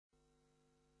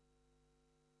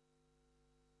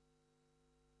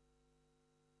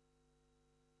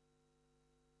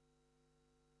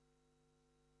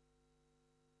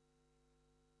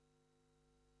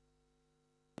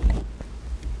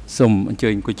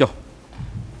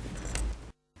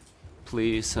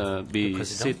Please be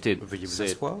seated,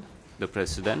 said the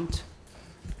President.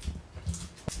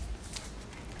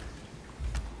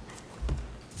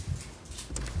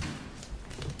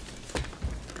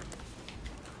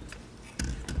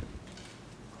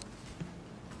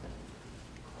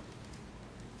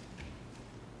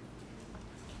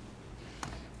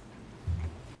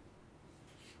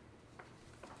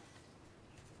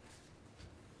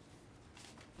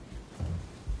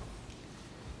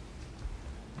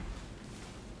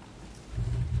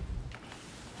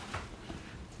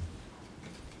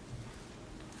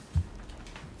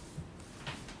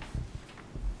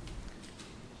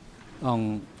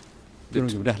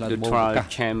 The trial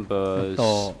chambers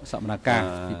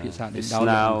is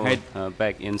now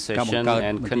back in session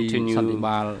and continue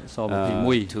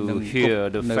to hear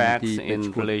the facts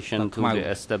in relation to the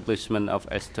establishment of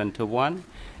S21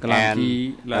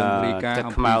 and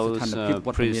Ta Kmao's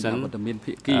prison.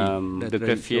 The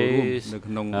greffiers,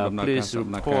 please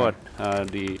report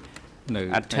the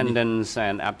attendance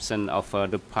and absence of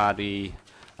the party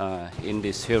in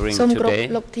this hearing today.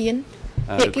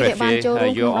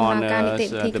 Your Honour,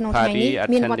 the party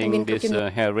attending this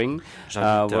hearing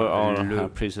were all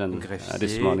present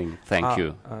this morning. Thank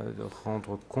you.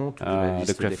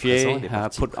 The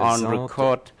greffier put on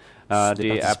record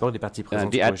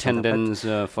the attendance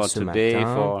for today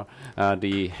for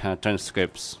the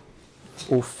transcripts.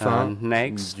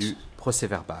 Next,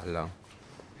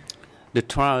 the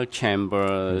trial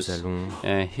chambers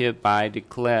hereby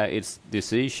declare its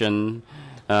decision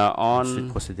on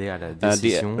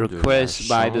the request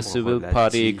by the Civil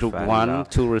Party Group 1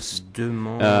 to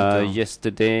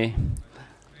yesterday.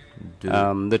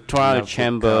 The trial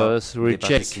chambers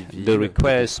reject the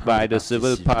request by the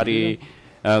Civil Party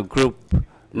Group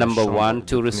Number 1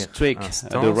 to restrict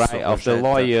the right of the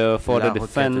lawyer for the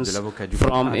defense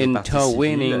from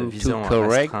intervening to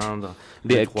correct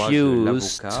the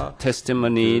accused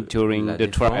testimony during the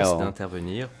trial.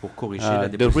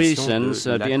 The reasons,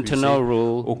 the internal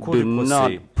rule do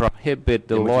not prohibit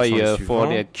the lawyer for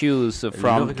the accused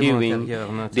from giving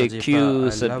the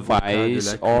accused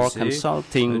advice or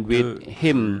consulting with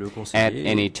him at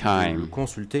any time.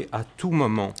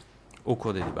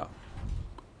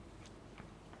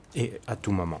 Et à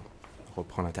tout moment,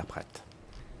 reprend l'interprète.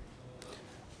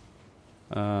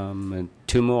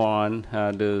 To move on,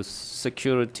 the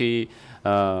security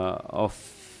officer,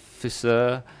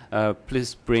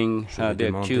 please bring the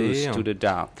accused to the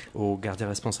dock. Au gardien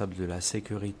responsable de la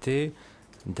sécurité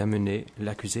d'amener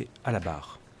l'accusé à la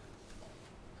barre.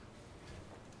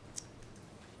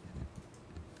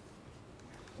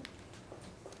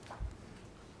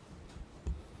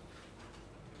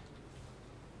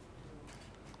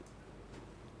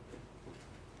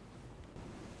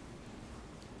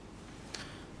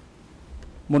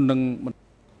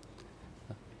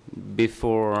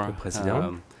 Before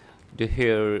the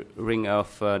hearing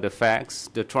of the facts,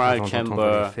 the trial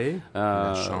chamber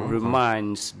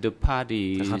reminds the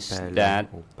parties that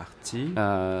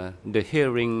the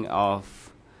hearing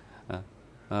of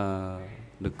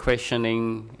the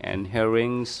questioning and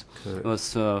hearings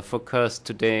was focused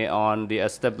today on the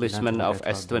establishment of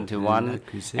S21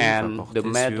 and the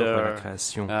matter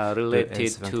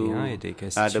related to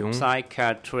the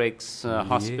psychiatric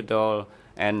hospital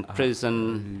and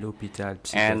prison,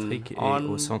 and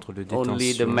on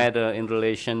only the matter in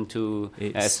relation to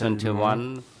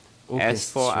S21.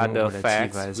 As for other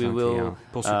facts, we will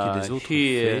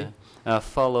hear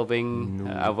following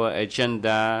our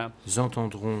agenda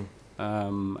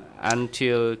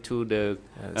until to the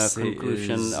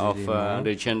conclusion of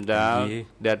the agenda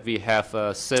that we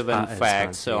have 7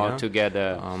 facts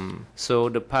altogether. So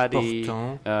the party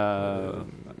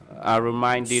are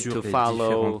reminded to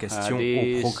follow this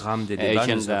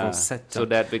agenda so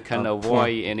that we can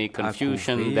avoid any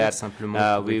confusion that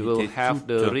we will have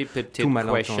the repeated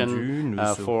question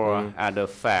for other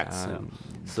facts.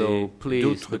 So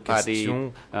please, the party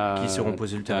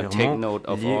take note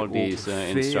of all these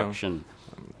instructions.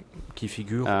 To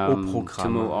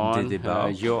move on,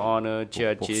 Your Honor,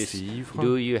 judges,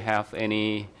 do you have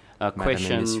any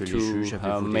question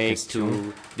to make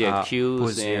to the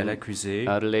accused in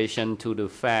relation to the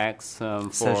facts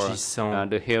for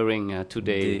the hearing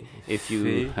today? If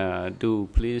you do,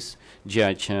 please,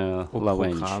 Judge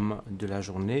Lavergne.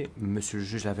 Monsieur le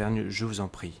juge Lavergne, je vous en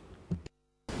prie.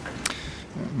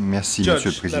 Merci, Monsieur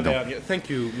le Président.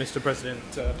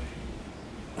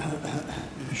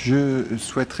 Je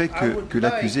souhaiterais que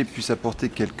l'accusé puisse apporter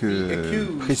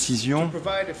quelques précisions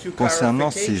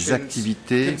concernant ses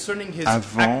activités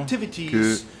avant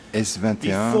que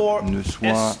S21 ne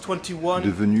soit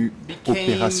devenu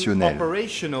opérationnel.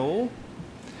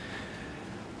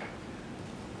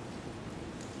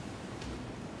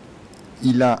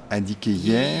 Il a indiqué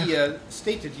hier,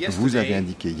 vous avez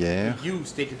indiqué hier,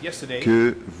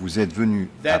 que vous êtes venu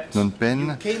à Phnom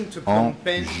Penh en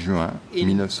juin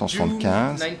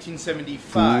 1975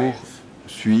 pour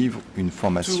suivre une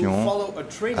formation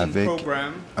avec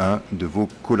un de vos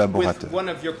collaborateurs.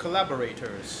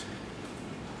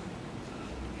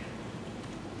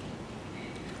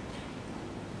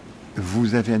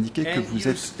 Vous avez indiqué que vous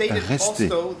êtes resté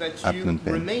à Phnom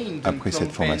Penh après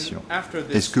cette formation.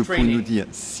 Est-ce que vous pouvez nous dire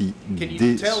si,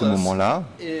 dès ce moment-là,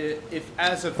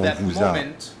 on vous a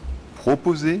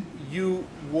proposé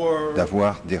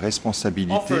d'avoir des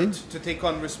responsabilités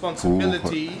pour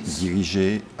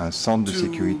diriger un centre de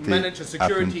sécurité à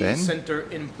Phnom Penh,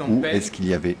 ou est-ce qu'il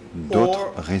y avait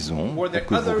d'autres raisons pour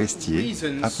que vous restiez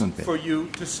à Phnom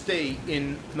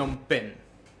Penh?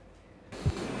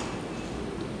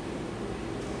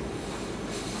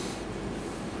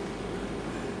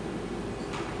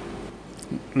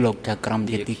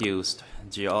 The accused,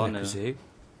 Your Honor. L'accusé,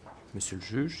 Monsieur le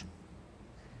juge,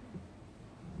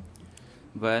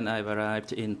 when I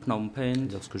arrived in Phnom Penh,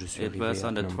 lorsque je suis it arrivé was à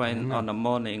on the, Phnom Penh, on the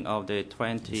morning of the il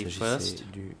 21st.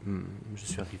 je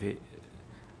suis arrivé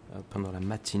pendant la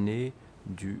matinée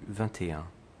du 21.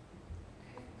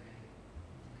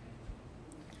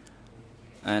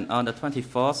 And on the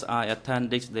 24th, I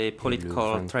attended the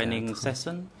political 24, training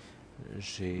session.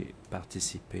 J'ai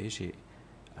participé, j'ai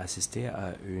assisté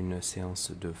à une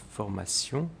séance de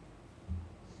formation.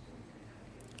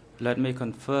 Let me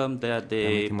confirm that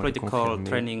the political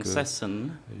training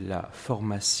session, la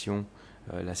formation,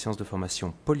 la séance de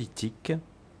formation politique,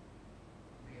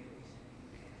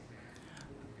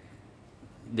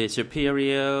 the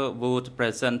superior would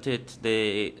present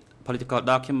the political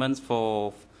documents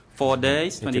for 4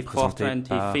 days, 24th,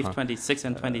 25th, 26th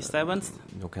and 27th.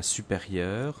 Donc un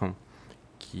supérieur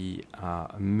qui a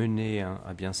mené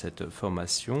à bien cette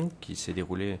formation qui s'est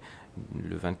déroulée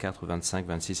le 24, 25,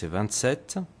 26 et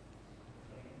 27.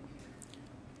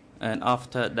 And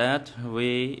after that,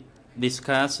 we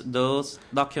discuss those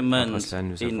documents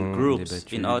in groups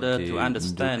in order to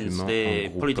understand the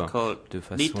political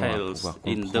details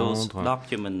in those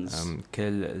documents.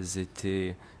 Quels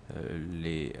étaient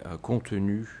les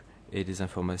contenus et des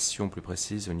informations plus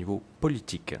précises au niveau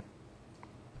politique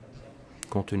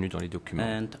contenues dans les documents.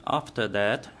 And after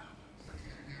that,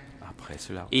 après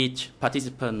cela,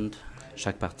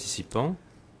 chaque participant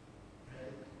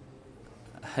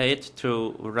had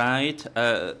to write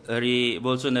a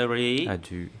revolutionary a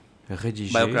dû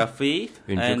rédiger biography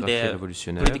une and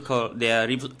biographie their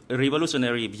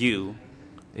revolutionary view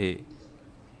et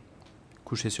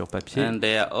coucher sur papier and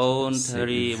their own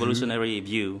revolutionary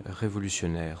view.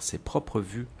 Révolutionnaire, ses propres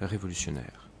vues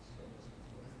révolutionnaires.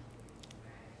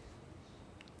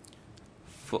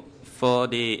 For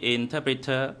the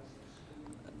interpreter,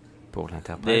 pour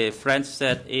l'interprète, the French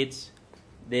said it's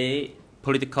the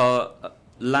political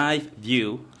life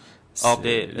view of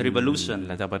the revolution.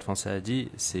 L'interprète français a dit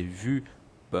ses vues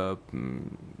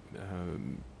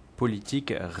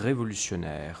politiques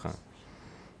révolutionnaires.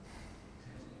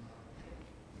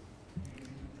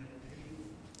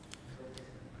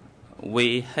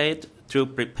 We had to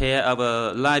prepare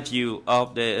our life view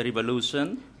of the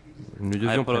revolution. Nous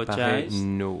devions préparer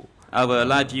nos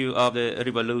life view of the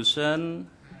revolution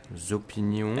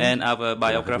opinions and our de la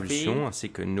biography, révolution ainsi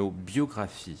que nos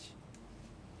biographies.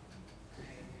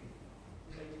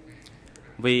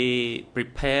 We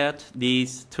prepared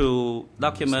these two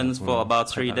documents for about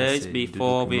 3 days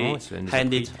before we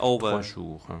hand it over. 3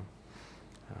 jours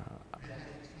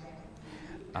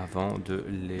avant de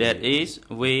les That is,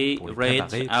 we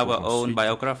read our own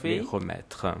biography les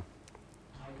remettre.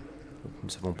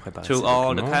 Nous avons préparé to ces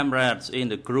all the documents. camarades in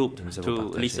the group Nous avons to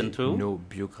partagé listen to. nos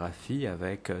biographies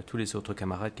avec tous les autres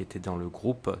camarades qui étaient dans le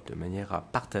groupe de manière à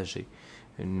partager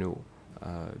nos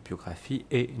biographies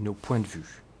et nos points de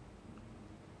vue.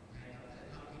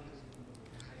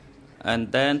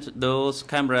 And then those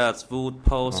camarades would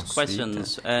pose Ensuite,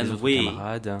 questions les and autres we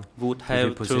camarades would pouvaient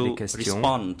have poser to des questions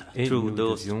respond et to nous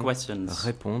those devions questions.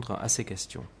 répondre à ces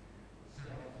questions.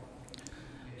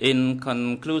 In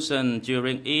conclusion,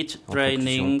 during each En conclusion,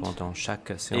 training, pendant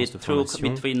chaque séance it de took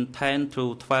formation, between 10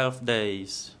 to 12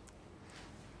 days.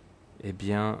 eh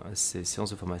bien, ces séances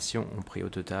de formation ont pris au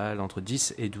total entre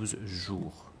 10 et 12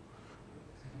 jours.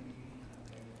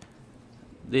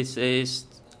 This is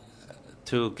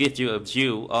to give you a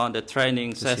view on the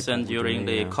training Ceci session pour vous during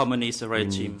donner the communist une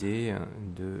regime. idée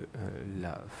de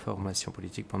la formation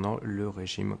politique pendant le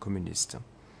régime communiste.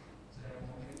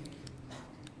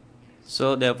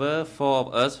 So there were 4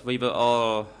 of us. We were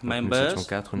all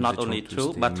members, not only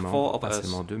 2, but 4 of us. Pas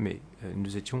seulement 2, mais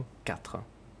nous étions 4.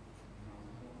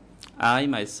 I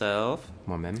myself,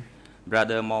 moi-même,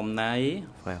 brother Momnai,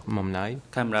 frère Momnai,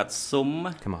 camarade Sum,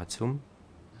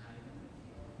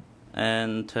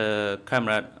 and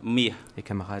camarade Mia. Et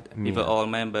camarade Mia. We were all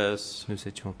members. Nous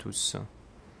étions tous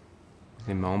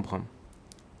les membres.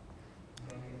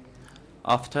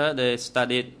 After the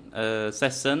study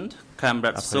session,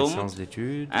 camarade Sum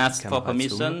asked for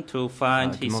permission to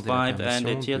find his wife and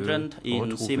the children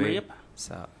in Siem Reap.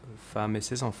 Sa femme et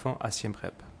ses enfants à Siem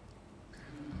Reap.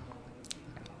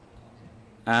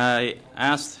 I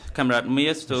asked Comrade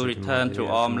Mies to return to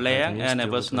Om Leang, and I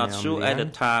was not sure at the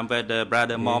time whether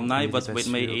Brother Momnai was with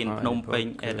me in Phnom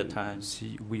Penh at the time.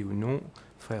 Si oui ou non,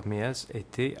 frère Mies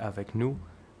était avec nous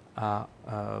à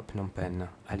Phnom Penh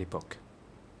à l'époque.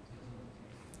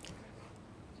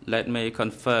 Let me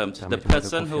confirm. The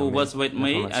person who was with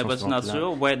me, I was not sure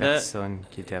whether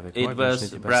it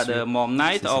was Brother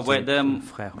Momnai or whether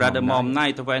Brother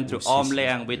Momnai went to Om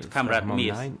Leang with Comrade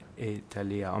Mies. Est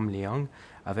allé à Om Leang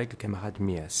avec le camarade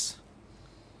Mies.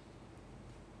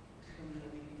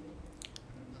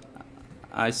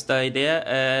 I stayed there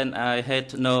and I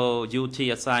had no duty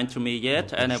assigned to me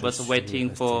yet, and I was waiting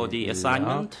for the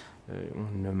assignment.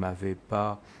 On ne m'avait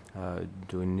pas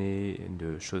donné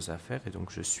de choses à faire et donc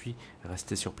je suis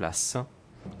resté sur place.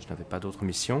 Je n'avais pas d'autre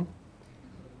mission.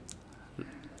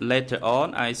 Later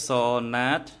on, I saw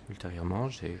Nat. Ultérieurement,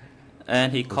 j'ai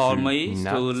and he called me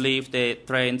to leave the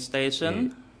train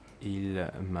station. Il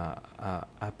m'a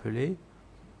appelé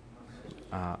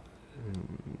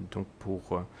donc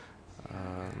pour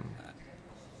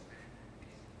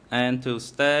and to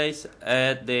stay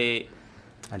at the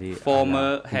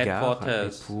former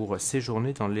headquarters. Pour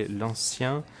séjourner dans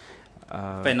l'ancien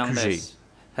QG.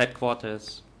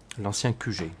 Headquarters. L'ancien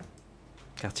QG,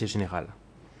 quartier général.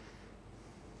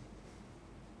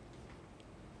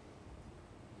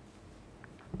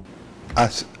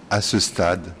 À ce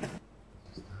stade,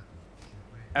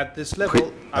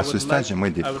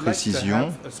 j'aimerais des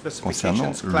précisions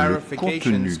concernant le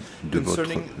contenu de votre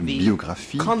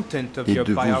biographie et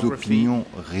de vos opinions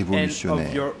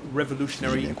révolutionnaires.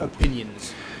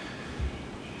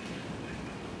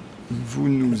 Vous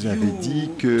nous avez dit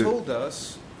que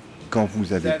quand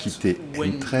vous avez quitté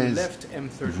M13,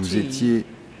 vous étiez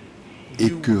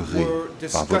écœuré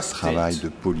par votre travail de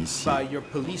policier.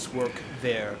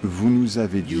 Vous nous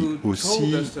avez dit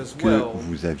aussi que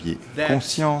vous aviez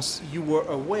conscience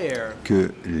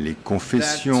que les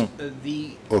confessions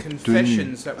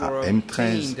obtenues à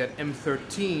M13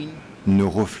 ne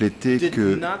reflétaient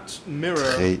que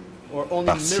très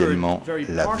partiellement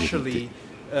la vérité.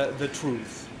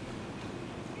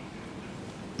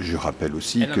 Je rappelle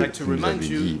aussi que vous avez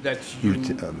dit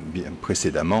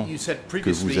précédemment que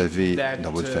vous avez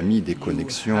dans votre famille des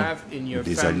connexions,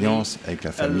 des alliances avec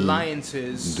la famille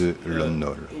de Lon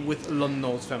Nol.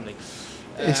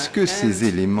 Est-ce que ces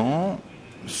éléments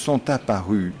sont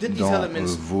apparus dans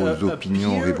vos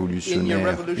opinions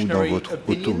révolutionnaires ou dans votre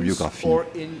autobiographie?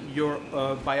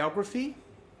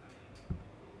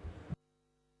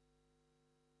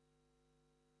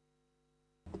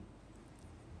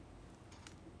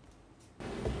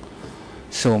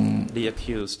 The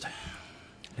accused.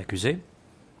 L'accusé.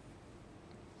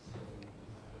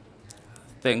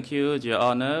 Thank you, Your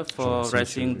Honor, for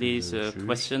raising these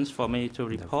questions for me to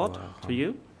report to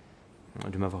you.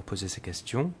 De m'avoir posé ces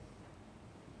questions.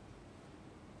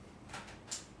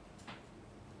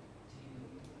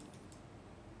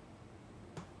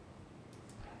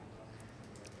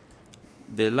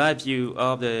 The life view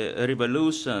of the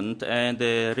revolution and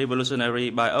the revolutionary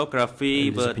biography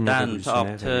were done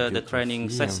after the training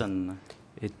session.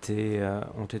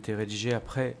 Ont été rédigés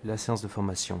après la séance de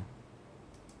formation.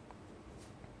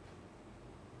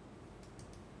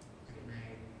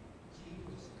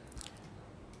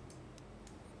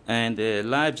 And the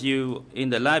life view, in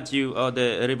the life view of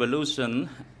the revolution,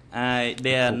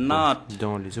 they are not.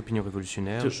 Dans les opinions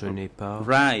révolutionnaires, je n'ai pas.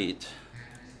 Right.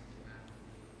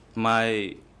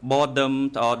 My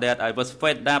boredom or that I was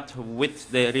fed up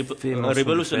with the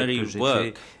revolutionary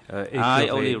work. I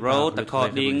only wrote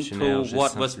according to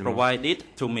what was provided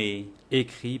to me.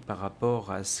 Écrit par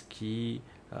rapport à ce qui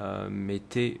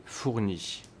m'était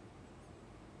fourni.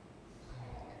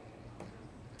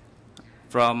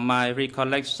 From my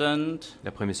recollection,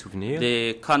 d'après mes souvenirs,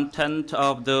 the content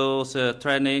of those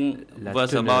training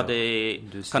was about the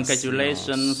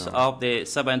congratulations of the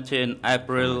 17th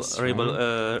April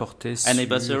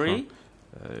anniversary.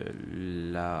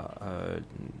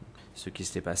 Ce qui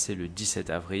s'était passé le 17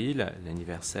 avril,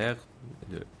 l'anniversaire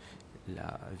de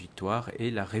la victoire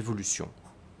et la révolution.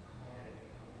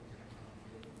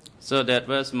 So that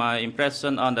was my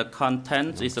impression on the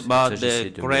content. It's about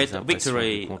the great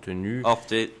victory of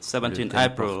the 17th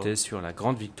April. Sur la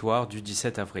grande victoire du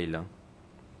 17 avril.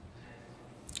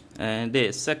 And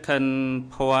the second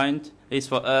point is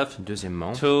for us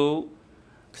to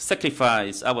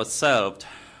sacrifice ourselves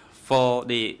for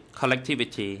the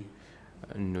collectivity.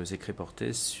 Nos écrits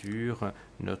portaient sur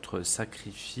notre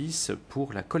sacrifice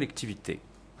pour la collectivité.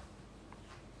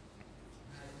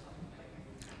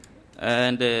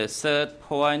 And the third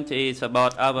point is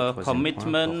about our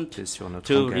commitment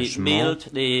to rebuild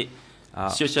the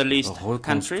socialist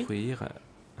country. Reconstruire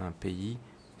un pays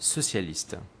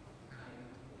socialiste.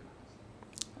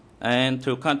 And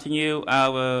to continue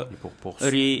our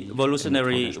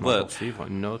revolutionary work. Poursuivre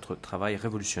notre travail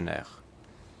révolutionnaire.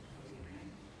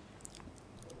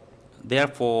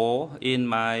 Therefore, in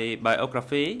my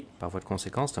biography, par voie de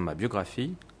conséquence, dans ma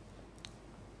biographie,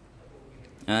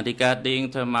 regarding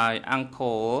to my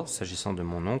uncle, s'agissant de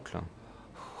mon oncle,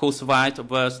 whose wife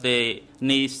was the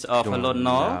niece of Lon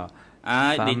Nol,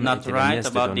 I did not write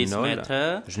about this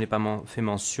matter. Je n'ai pas fait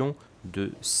mention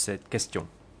de cette question.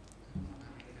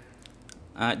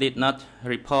 I did not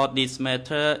report this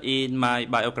matter in my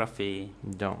biography.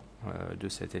 De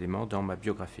cet élément dans ma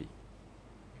biographie.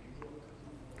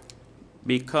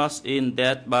 Because in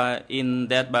that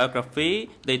biography,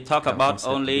 they talk about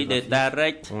only the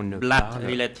direct blood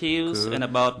relatives and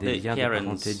about the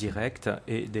parents. Direct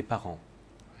et des parents.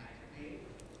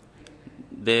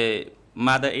 The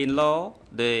mother-in-law,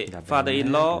 the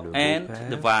father-in-law, and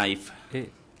the wife.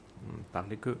 Et on ne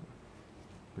parlait que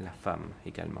la femme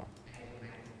également.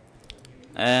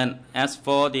 And as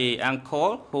for the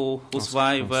uncle, whose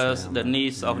wife was the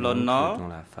niece of Lon Nol,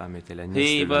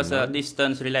 he was a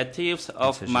distant relative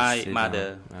of my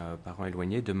mother. Parent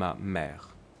éloigné de ma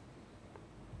mère.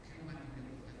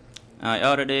 I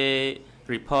already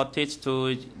reported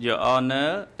to Your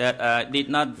Honor that I did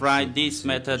not write this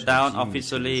matter down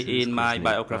officially in my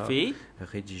biography.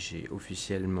 Rédiger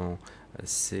officiellement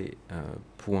ces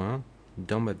points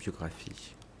dans ma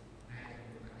biographie.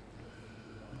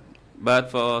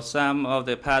 But for some of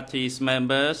the party's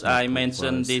members, I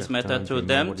mentioned this matter to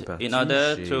them in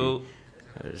order to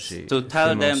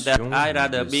tell them that I'd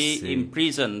rather be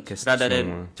imprisoned rather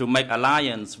than to make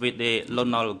alliance with the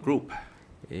Lon Nol group.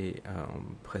 Et en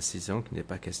précisant qu'il n'est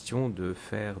pas question de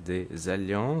faire des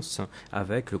alliances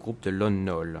avec le groupe de Lon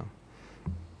Nol.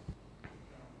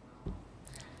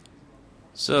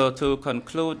 So to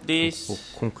conclude this,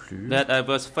 that I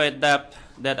was fed up,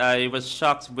 that I was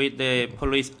shocked with the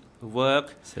police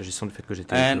work, s'agissant du fait que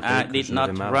j'étais and I did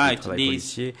not write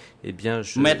these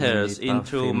matters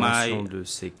into my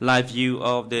life view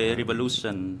of the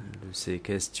revolution. De ces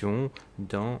questions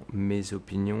dans mes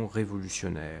opinions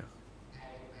révolutionnaires.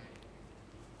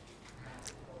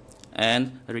 And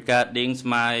regarding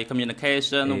my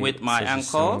communication with my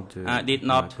uncle, I did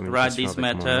not write this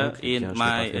matter in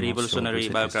my revolutionary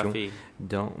biography.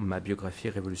 Dans ma biographie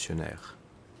révolutionnaire.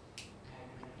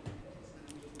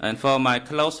 And for my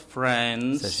close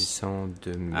friends,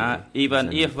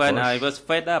 even if when I was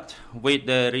fed up with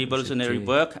the revolutionary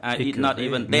work, I did not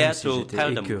even dare to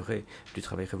tell them. Du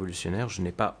travail révolutionnaire, je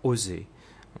n'ai pas osé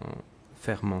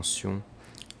faire mention.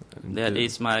 That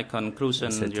is my conclusion,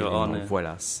 Your Honor.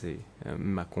 Voilà, c'est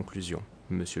ma conclusion,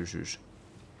 Monsieur le juge.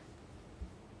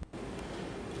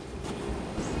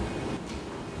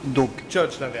 Donc,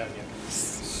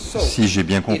 si j'ai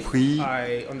bien compris,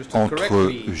 entre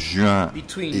juin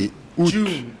et août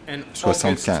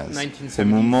 1975, au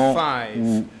moment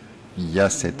où il y a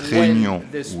cette réunion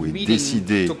où est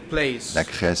décidée la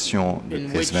création de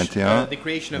S21,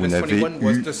 vous n'avez eu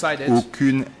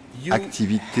aucune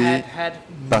activité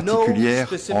particulière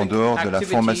en dehors de la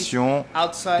formation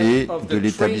et de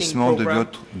l'établissement de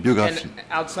votre biographie.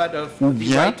 Ou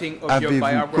bien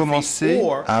avez-vous commencé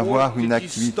à avoir une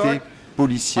activité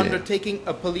policière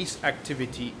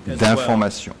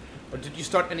d'information? អរ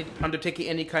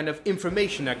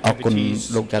គុណ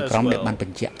លោកចៅក្រមដែលបានប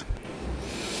ញ្ជាក់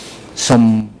សូម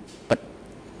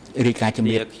រាយការណ៍ជំ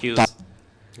រាប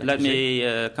Let me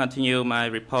continue my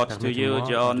report to you,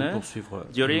 Your Honor.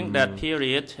 During that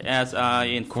period, as I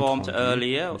informed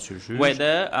earlier,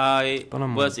 whether I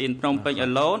was in Phnom Penh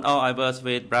alone or I was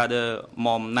with Brother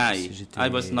Mom Nai, I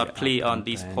was not clear on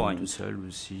this point. Seul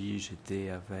ou si j'étais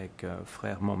avec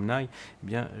frère Mom Nai,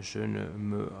 bien, je ne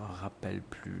me rappelle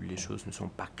plus. Les choses ne sont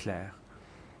pas claires.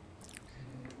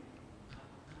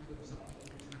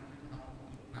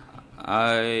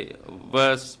 I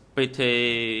was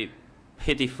pretty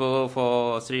pitiful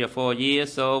for 3 or 4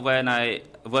 years, so when I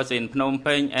was in Phnom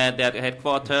Penh at their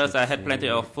headquarters. I had plenty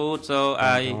of food, so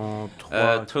I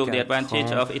took the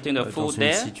advantage of eating the food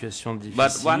there.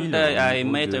 But one day I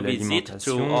made a visit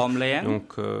to Om Leang.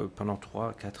 Donc pendant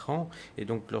 3-4 ans, et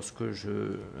donc lorsque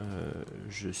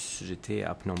j'étais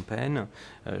à Phnom Penh,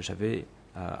 j'avais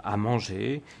à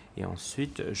manger, et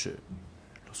ensuite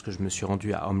lorsque je me suis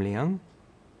rendu à Om Leang,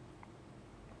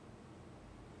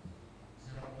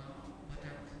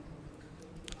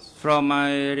 from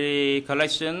my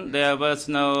recollection, there was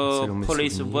no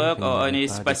police work or any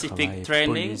specific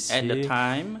training at the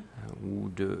time.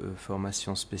 Ou de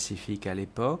formation spécifique à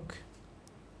l'époque.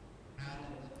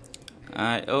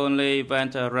 I only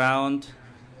went around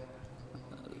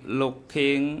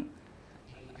looking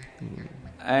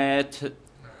at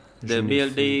the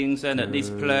buildings and the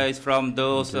displays from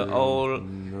those old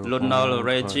colonial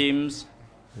regimes,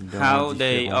 how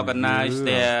they organize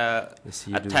their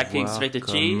attacking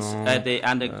strategies at the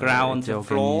underground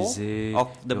floor of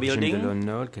the building.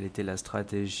 Quelle était la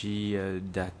stratégie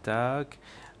d'attaque?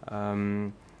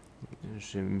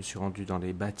 Je me suis rendu dans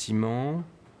les bâtiments.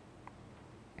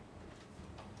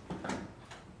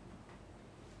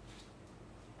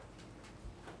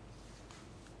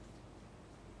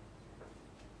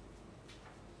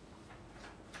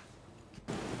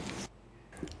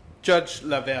 Judge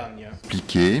Lavergne,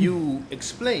 expliqué,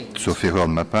 sauf erreur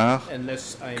de ma part,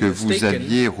 que vous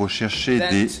aviez recherché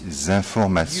des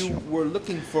informations,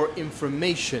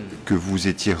 que vous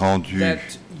étiez rendu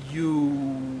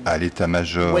à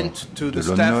l'état-major de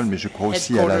Lon Nol, mais je crois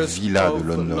aussi à la villa de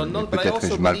Lon Nol. Peut-être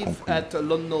ai-je mal compris.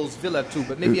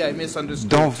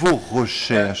 Dans vos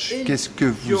recherches, qu'est-ce que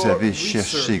vous avez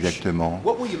cherché exactement?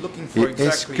 Et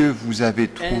est-ce que vous avez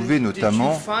trouvé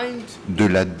notamment de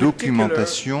la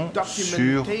documentation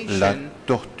sur la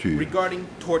torture?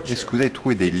 Est-ce que vous avez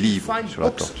trouvé des livres sur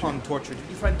la torture?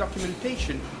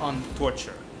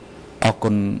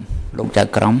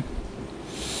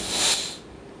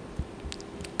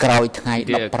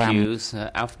 The accused,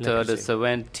 after the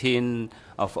 17th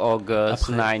of August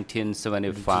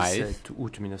 1975,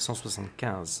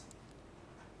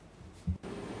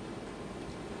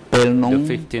 the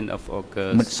 15th of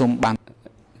August,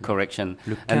 correction,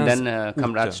 and then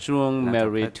Comrade Strong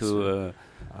married to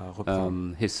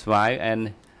his wife,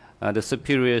 and the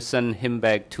superior sent him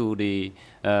back to the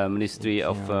Ministry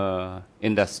of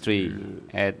Industry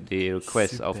at the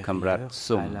request of Comrade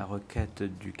Sum. À la requête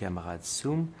du camarade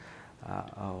Sum, a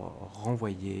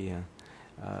renvoyé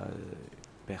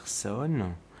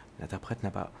personne, l'interprète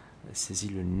n'a pas saisi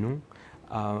le nom,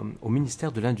 au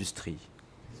ministère de l'Industrie.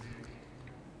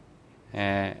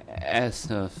 As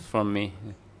from me.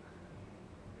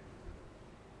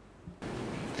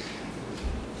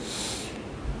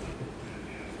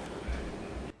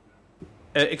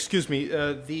 Excuse me,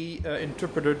 the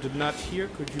interpreter did not hear.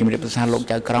 Could you ជំរាបសួរលោក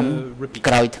ចៅក្រម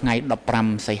ក្រោយថ្ងៃ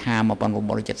15សីហា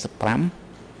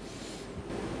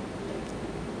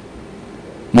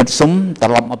1975មុតស៊ុំត្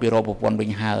រឡប់មកពីរកប្រពន្ធវិ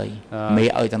ញហើយមេ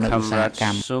ឲ្យទៅនៅឧស្សាហក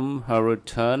ម្ម Sum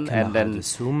returned, and then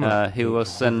he was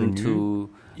sent to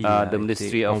the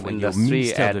Ministry of Industry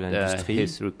at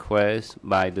his request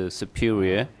by the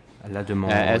superior.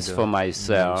 As for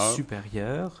myself,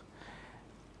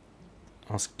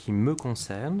 en ce qui me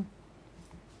concerne,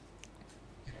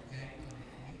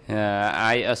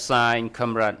 I assigned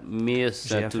Comrade Mies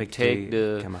to take the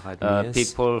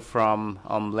people from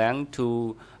Om Leang to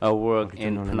work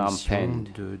in Phnom Penh.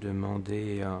 De demander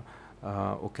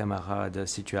aux camarades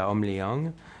situés à Om Leang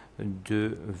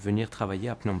de venir travailler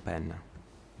à Phnom Penh.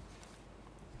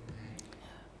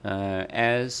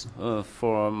 As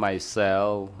for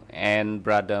myself and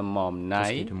brother Mom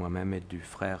Nai, de moi-même et du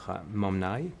frère Mom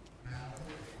Nai,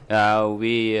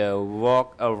 we walk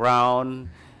around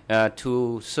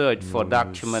to search for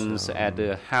documents at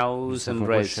the house and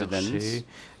residence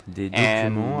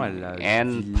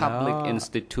and public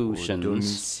institutions. Au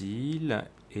domicile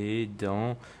et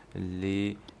dans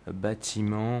les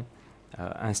bâtiments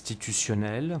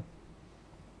institutionnels.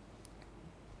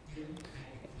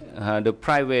 The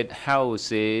private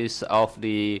houses of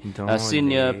the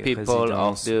senior people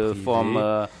of the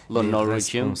former Lon Nol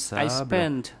regime. I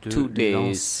spent 2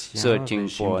 days searching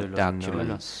for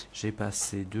documents. J'ai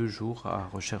passé 2 jours à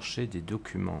rechercher des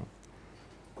documents.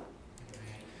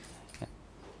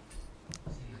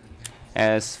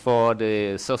 As for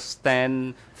the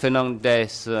Sustain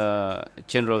Fernandez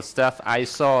general staff, I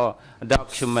saw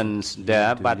documents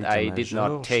there, but I did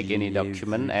not take any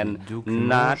document and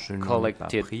not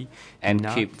collected and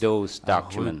keep those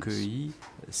documents.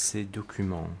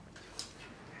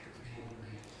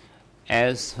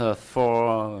 As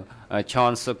for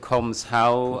Chancellor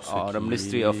Kmao or the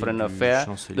Ministry of Foreign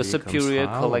Affairs, the superior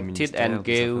collected and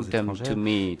gave them to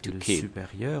me to keep. Le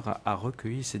supérieur a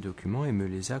recueilli ces documents et me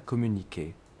les a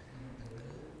communiqués.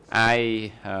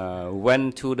 I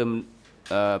went to the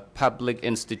public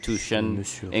institution,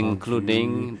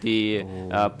 including the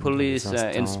police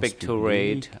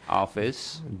inspectorate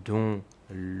office, dont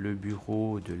le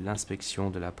bureau de l'inspection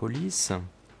de la police,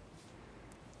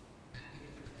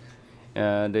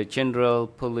 the General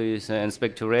Police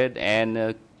Inspectorate,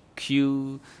 and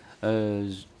QGAA.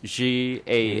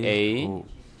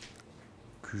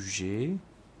 QG.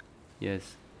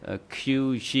 Yes,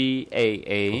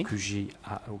 QGAA.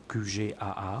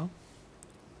 QGAA.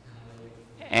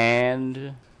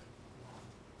 And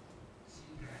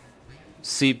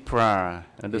CPRA,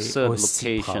 the third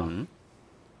location,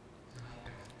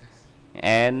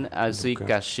 and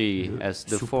Azikashi as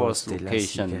the fourth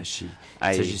location.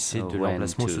 Il s'agissait de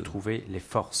l'emplacement où se trouvaient les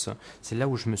forces. C'est là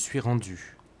où je me suis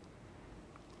rendu.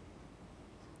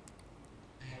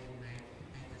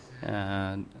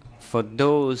 For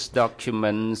those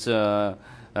documents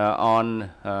on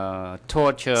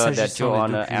torture that Your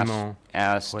Honor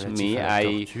asked me,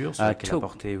 I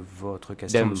took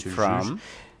them from.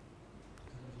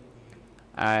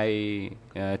 I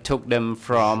took them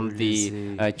from the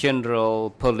General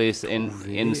Police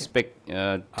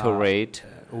Inspectorate,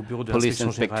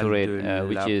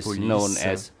 which is known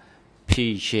as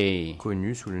PJ.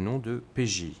 Connu sous le nom de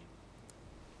PJ.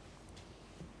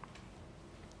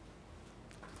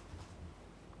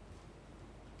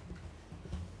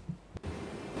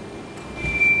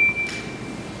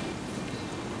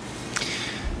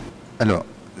 Alors,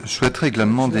 je souhaiterais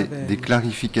également des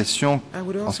clarifications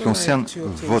en ce qui concerne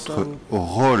votre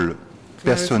rôle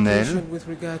personnel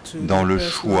dans le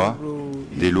choix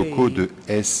des locaux de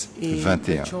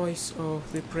S21.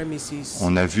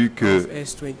 On a vu que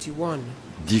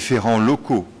différents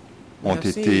locaux ont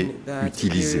été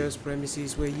utilisés,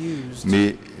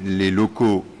 mais les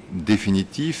locaux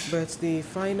définitifs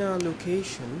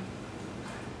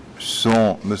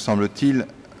sont, me semble-t-il,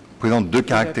 présente deux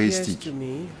caractéristiques.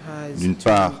 D'une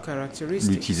part,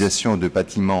 l'utilisation de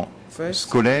bâtiments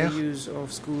scolaires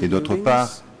et d'autre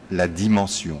part, la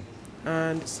dimension.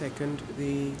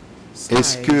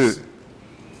 Est-ce que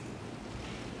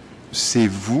c'est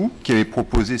vous qui avez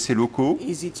proposé ces locaux?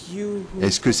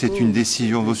 Est-ce que c'est une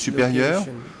décision de vos supérieurs?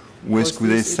 Ou est-ce que vous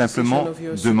avez simplement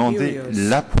demandé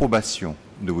l'approbation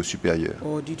de vos supérieurs?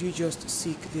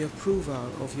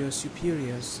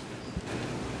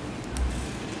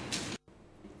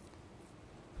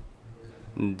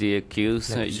 The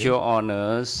accused, Your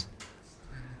Honors,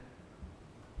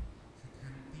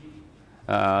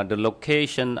 the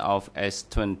location of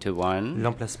S21,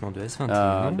 l'emplacement de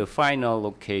S21, the final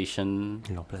location,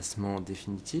 l'emplacement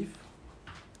définitif,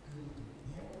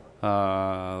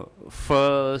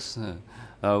 first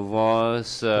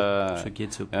was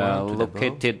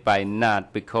located by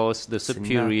Nat because the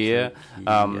superior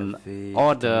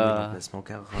ordered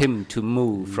him to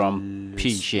move from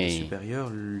PJ. Les supérieurs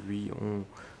lui ont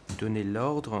donné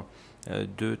l'ordre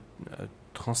de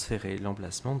transférer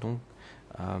l'emplacement donc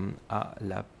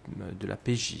de la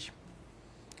PJ.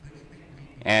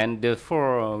 And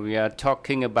therefore, we are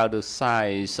talking about the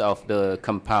size of the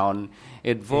compound.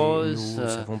 It was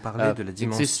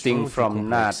existing from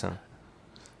Nat.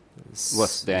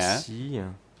 Was there.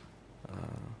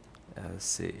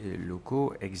 Ces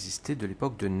locaux existaient de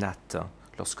l'époque de Nat,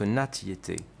 lorsque Nat y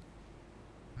était.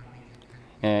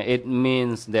 It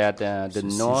means that the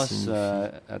north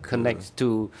connects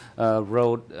to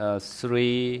Road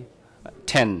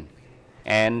 310,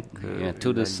 and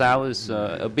to the south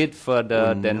a bit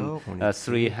further than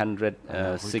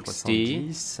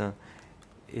 360.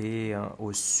 Et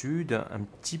au sud, un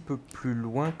petit peu plus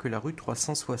loin que la rue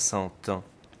 360.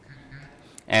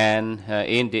 And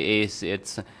in the east,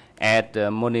 it's at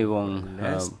Monivong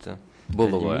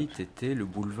Boulevard. La limite était le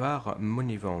boulevard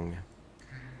Monivong.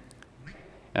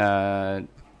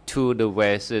 To the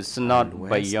west, it's not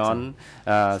beyond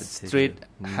Street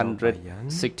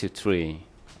 163.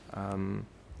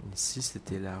 Ici,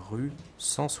 c'était la rue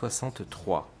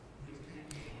 163.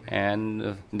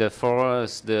 And therefore,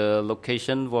 the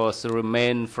location was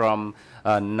remained from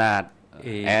Nat.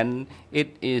 And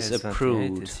it is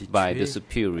approved by the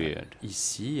superior.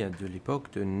 Ici, de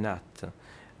l'époque de Nat,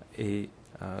 et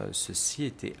ceci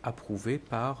était approuvé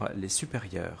par les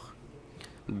supérieurs.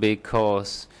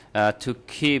 Because to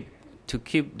keep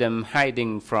them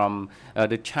hiding from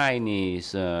the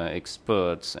Chinese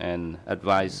experts and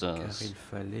advisors. Car il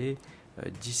fallait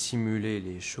dissimuler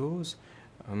les choses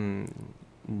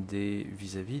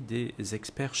vis-à-vis des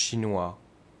experts chinois.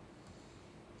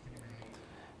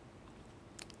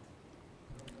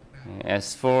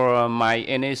 As for my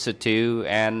initiative,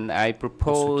 and I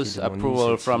propose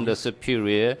approval from the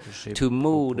superior to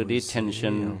move the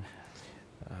detention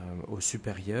au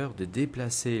supérieur de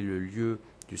déplacer le lieu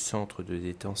du centre de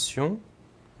détention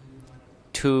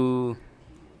to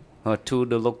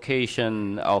the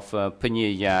location of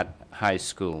Penyayat High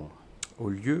School. Au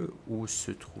lieu où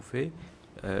se trouvait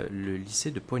le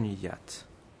lycée de Ponyat.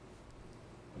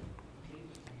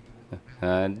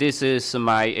 This is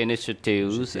my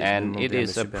initiatives and it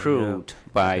is approved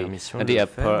by the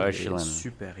upper echelon.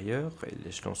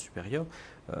 L'échelon supérieur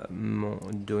m'ont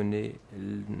donné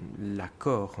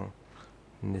l'accord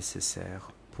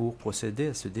nécessaire pour procéder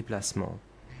à ce déplacement.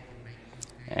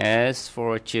 As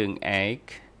for Chung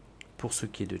Ek, pour ce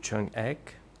qui est de Chung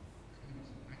Ek,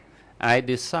 I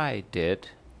decided,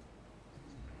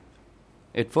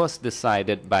 it was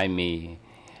decided by me.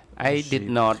 I did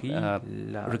not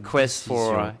request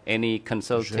for any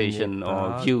consultation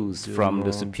or views from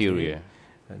the superior.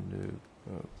 De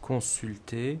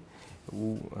consulter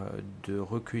ou de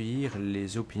recueillir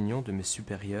les opinions de mes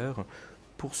supérieurs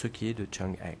pour ce qui est de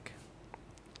Chung Ek.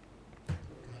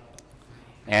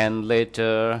 And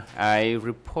later, I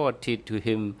reported to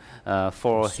him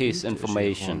for his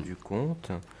information. J'ai rendu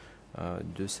compte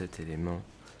de cet élément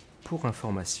pour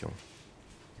information.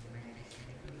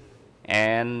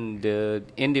 And the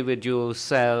individual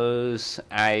cells,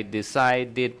 I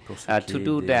decided to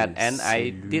do that, and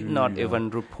I did not even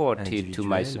report it to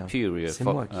my superior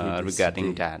for,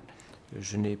 regarding that.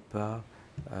 Je n'ai pas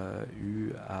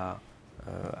eu à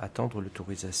attendre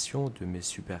l'autorisation de mes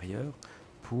supérieurs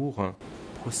pour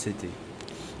procéder.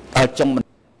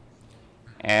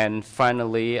 And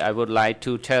finally, I would like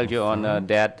to tell you on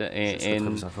that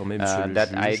that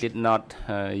I did not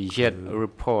yet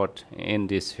report in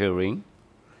this hearing.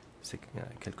 C'est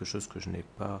quelque chose que je n'ai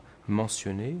pas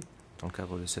mentionné dans le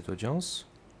cadre de cette audience.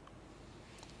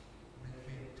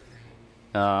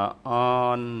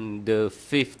 On the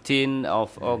 15th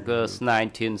of August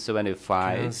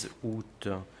 1975, 15 août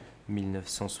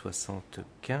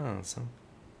 1975,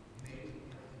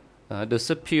 the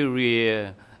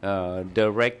superior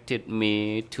directed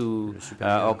me to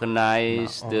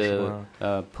organize the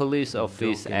police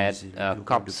office at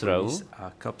Kmao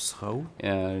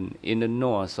in the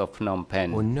north of Phnom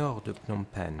Penh. Au nord de Phnom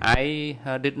Penh. I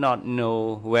did not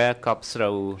know where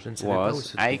Kmao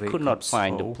was. I could not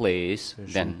find the place then.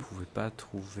 Je ne pouvais pas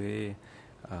trouver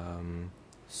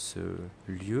ce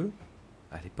lieu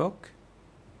à l'époque.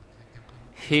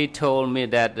 He told me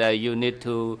that you need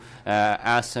to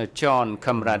ask John,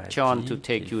 Comrade John, to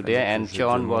take you there, and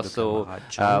John was so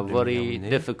very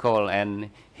difficult, and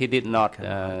he did not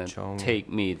take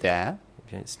me there. Eh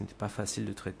bien, ce n'était pas facile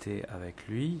de traiter avec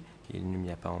lui, il ne m'y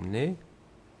a pas emmené.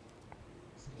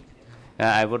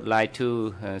 I would like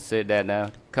to say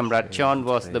that Comrade John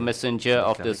was the messenger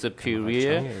of the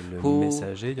superior who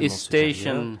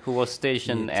was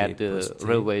stationed at the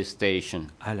railway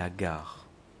station. À la gare.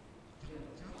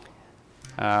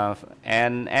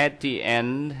 And at the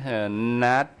end,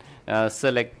 Nat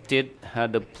selected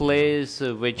the place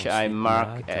which I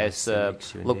marked as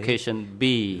location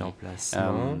B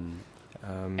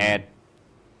at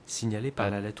signalé par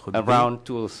la lettre B around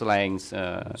two slangs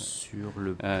sur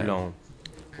le plan.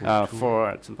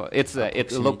 for example, it's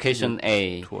location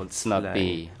A, it's not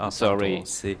B. Sorry,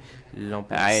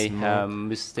 I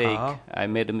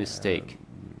made a mistake.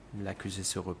 L'accusé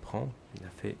se reprend, il a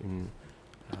fait une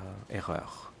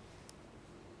erreur.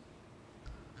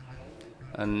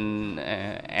 And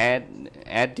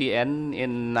at the end,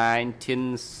 in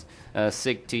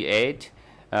 1968,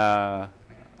 the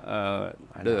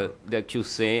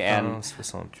accusé and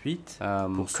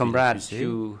Comrade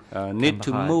Chu need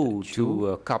to move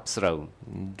to Kmao.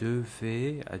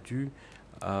 A dû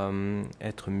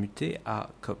être muté à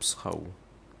Kmao.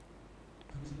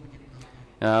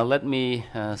 Let me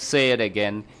say it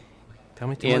again.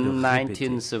 In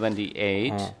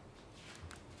 1978,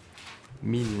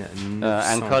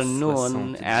 Uncle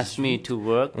Noon asked me to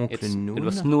work. It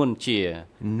was Noon Chia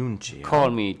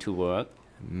called me to work.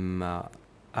 M'a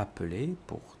appelé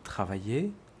pour travailler.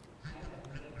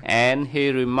 And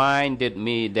he reminded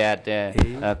me that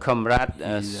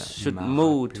Comrade should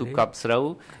move to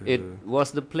Kmao. It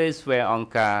was the place where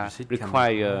Anka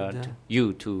required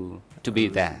you to be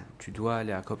there. Tu dois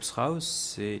aller à Kmao,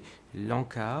 c'est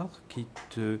l'encart qui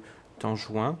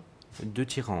t'enjoint de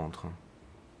t'y rendre.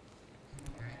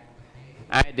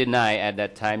 I deny at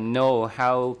that time. No,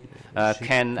 how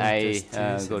can I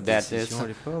go that is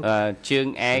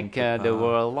Chương Ek, there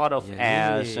were a lot of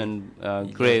ash and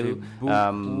grill.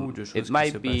 It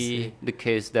might be the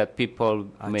case that people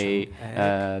may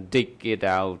dig it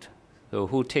out. So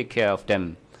who take care of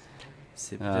them?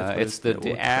 It's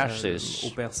the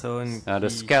ashes, the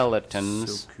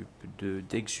skeletons.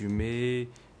 D'exhumer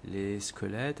les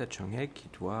squelettes à Chương Ek qui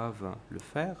doivent le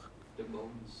faire.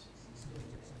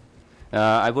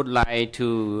 I would like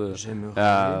to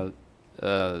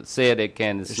say it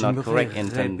again. It's not correct in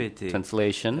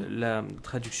translation. La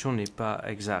traduction n'est pas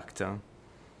exacte.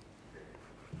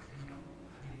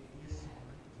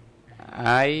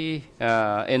 I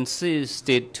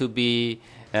insisted to be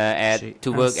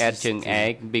to work at Chương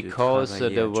Ek because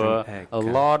there were a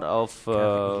lot of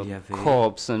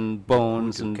corpses and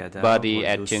bones and body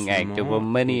at Chương Ek. There were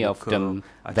many of them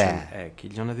there.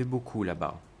 Il y en avait beaucoup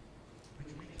là-bas.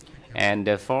 And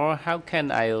therefore, how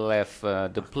can I leave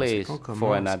the place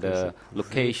for another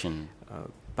location?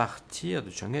 Partir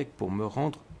de Chương Ek pour me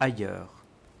rendre ailleurs.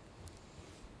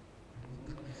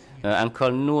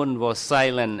 Uncle Noon was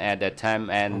silent at that time,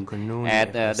 and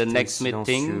at the next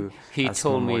meeting, he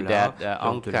told me that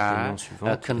Angkar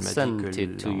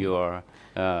consented to your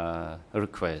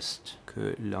request.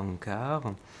 Que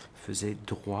l'Angkar faisait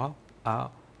droit à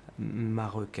ma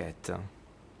requête.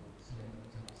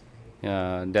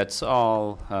 That's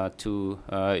all to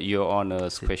Your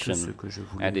Honor's question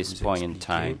at this point in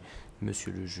time.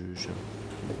 Monsieur le juge,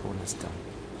 pour l'instant.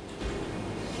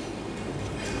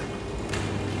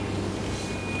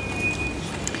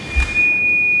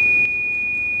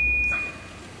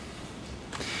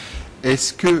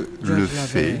 Est-ce que le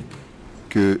fait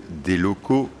que des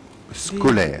locaux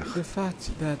scolaires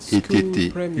aient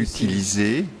été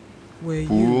utilisés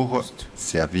pour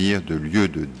servir de lieu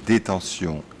de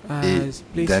détention et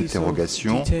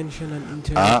d'interrogation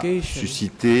a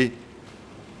suscité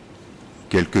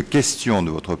quelques questions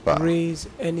de votre part,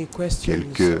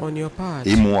 quelques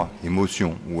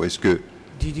émotions, ou est-ce que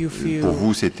pour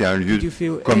vous c'était un lieu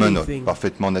comme un autre,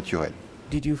 parfaitement naturel?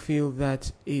 Did you feel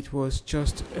that it was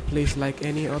just a place like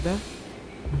any other?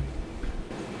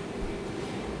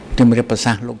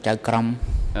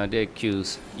 The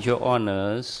accused, Your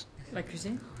Honors,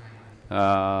 L'accusé.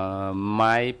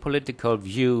 My political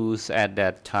views at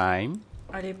that time.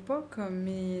 À l'époque,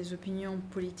 mes opinions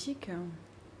politiques.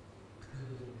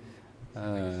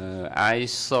 I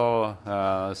saw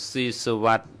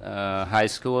Sisawat High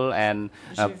School and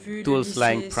Tuol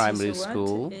Sleng Primary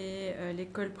School. Et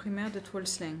l'école primaire de Tuol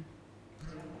Sleng.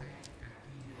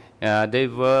 They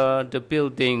were the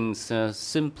buildings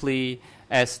simply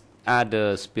as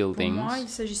others buildings. Pour moi, il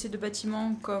s'agissait de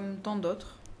bâtiments comme tant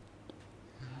d'autres.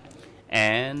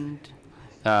 And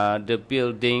the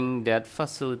building that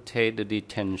facilitate the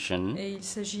detention. Et il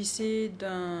s'agissait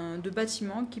de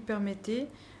bâtiments qui permettaient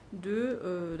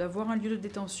d'avoir un lieu de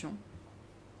détention.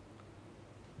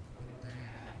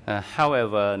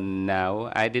 However, now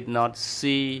I did not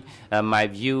see my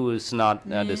view is not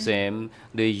the same.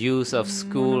 The use of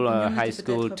school, high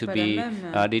school to be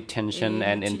detention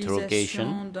and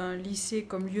interrogation. D'un lycée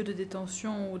comme lieu de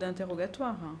détention ou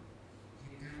d'interrogatoire.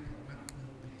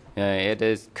 It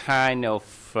is kind of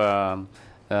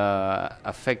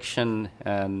affection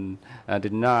and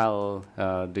denial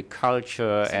the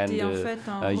culture and the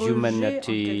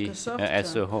humanity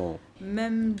as a whole.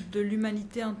 Même de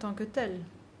l'humanité en tant que telle.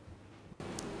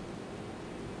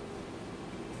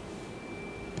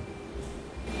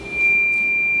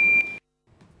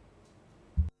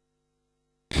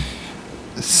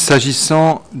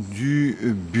 S'agissant du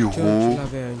bureau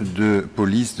de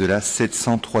police de la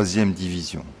 703e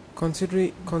division,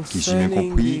 qui, si j'ai bien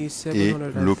compris, est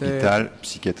l'hôpital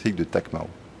psychiatrique de Ta Kmao.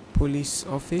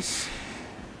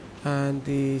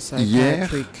 Hier,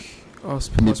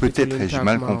 mais peut-être ai-je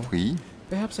mal compris,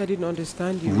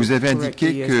 vous avez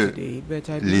indiqué que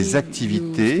les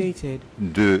activités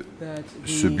de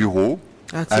ce bureau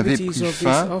avaient pris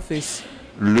fin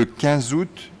le 15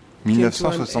 août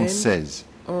 1976.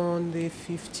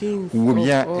 Ou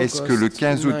bien est-ce que le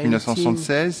 15 août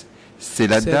 1976, c'est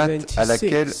la date à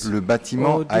laquelle le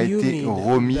bâtiment a été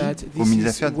remis au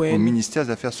ministère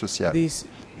des Affaires sociales?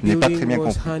 Je n'ai pas très bien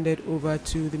compris.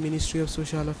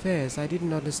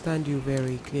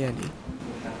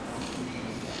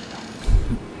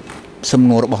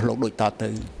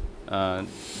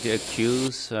 The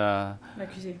accused,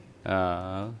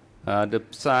 the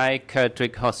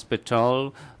psychiatric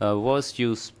hospital was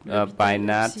used by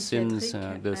NAT since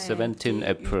the 17th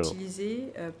April.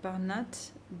 Utilisé par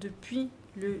NAT depuis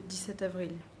le 17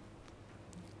 avril.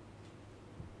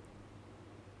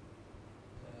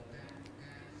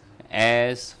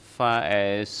 as far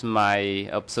as my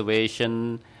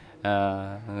observation,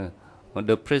 the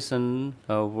prison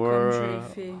were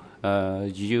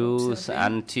used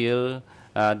until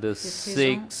the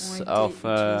 6th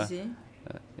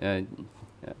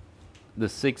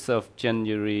of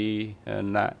January,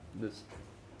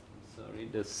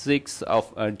 the 6th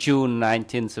of June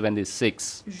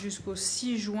 1976. Jusqu'au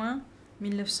 6 juin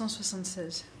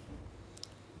 1976.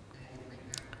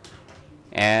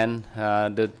 And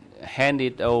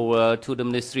handed over to the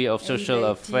Ministry of Social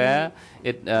Affairs.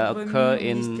 It occurred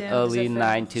in early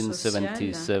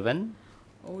 1977.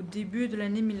 Au début de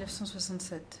l'année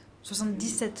 1977,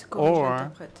 comme je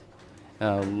l'interprète.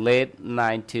 Late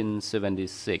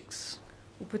 1976.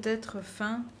 Ou peut-être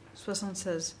fin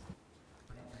 76.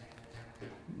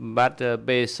 But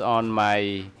based on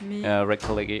my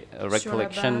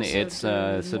recollection, it's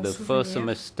the first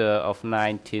semester of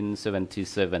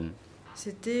 1977.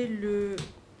 C'était le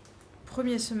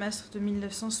premier semestre de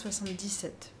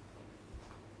 1977.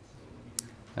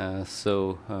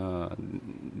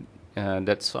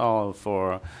 That's all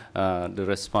for the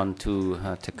response to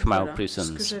Ta Kmao Voilà prisons.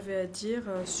 ce que j'avais à dire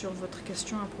sur votre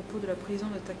question à propos de la prison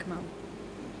de Ta Kmao.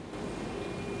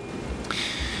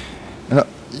 Alors,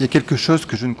 il y a quelque chose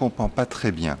que je ne comprends pas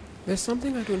très bien.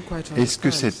 Est-ce que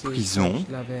cette prison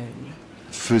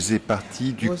faisait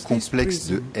partie du complexe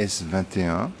de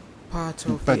S21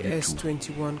 ou pas du tout?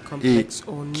 Et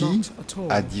qui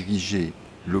a dirigé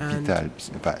l'hôpital,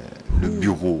 enfin, le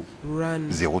bureau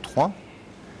 03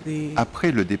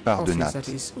 après le départ de Nat?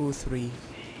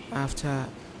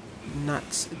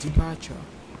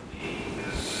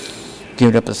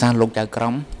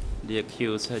 The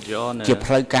accused, Your Honor,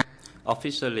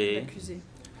 officially,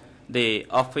 the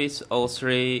Office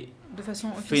 03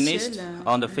 finished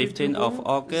on the 15th of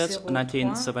August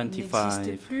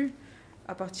 1975. Plus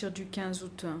à partir du 15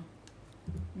 août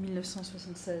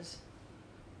 1976.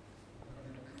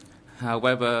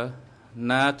 However,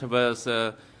 Nat was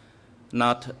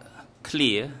not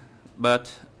clear, but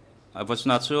I was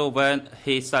not sure when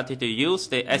he started to use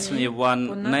the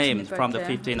S21 name from the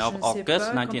 15th of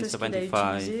August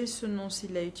 1975. Ce nom,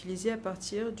 s'il l'a utilisé à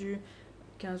partir du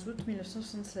 15 août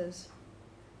 1976.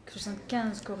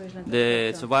 75, corrige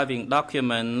l'interprète. The surviving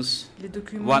documents,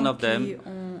 one of them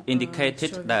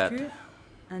indicated that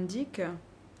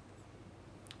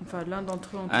enfin, l'un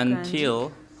d'entre eux en tout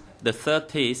until the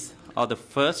 30th or the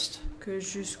 1st, que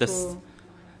jusqu'au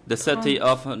the 30th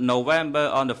of November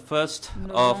on the 1st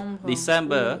of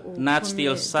December, Nat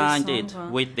still signed it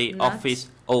with the Office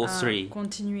 03.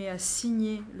 Continué à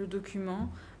signer le document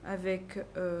avec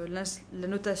la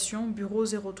notation Bureau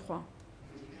 03.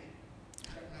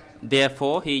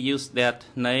 Therefore, he used that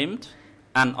name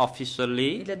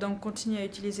unofficially. Il a donc continué à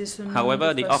utiliser ce nom.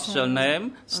 However, de the façon official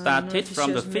name started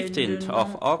from the 15th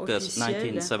of August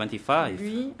 1975.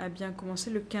 Lui a bien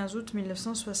commencé le 15 août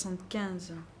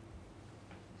 1975.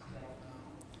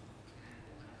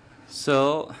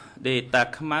 So, the Ta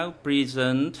Kmao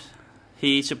prison,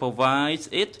 he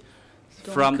supervised it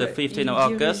from the 15th of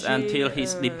August until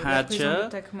his departure,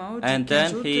 and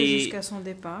then he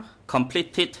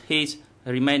completed his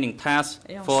remaining tasks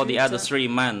for the other 3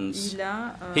 months.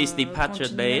 His departure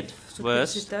date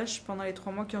was pendant les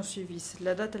 3 mois qui ont suivi.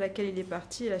 La date à laquelle il est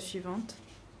parti est la suivante.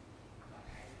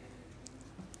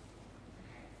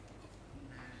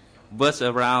 Was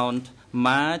around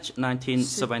March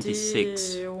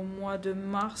 1976. C'était au mois de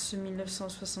mars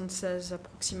 1976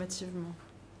 approximativement.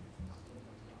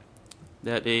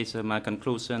 That is my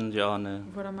conclusion, Your Honor.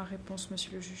 Voilà ma réponse,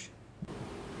 Monsieur le juge.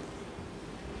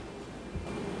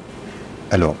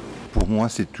 Alors, pour moi,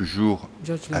 c'est toujours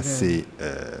assez...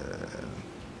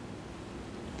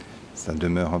 ça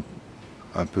demeure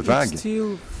un peu vague,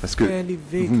 parce que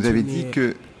vous nous avez dit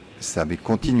que ça avait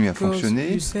continué à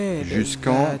fonctionner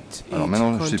jusqu'en... Alors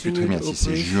maintenant, je ne sais plus très bien si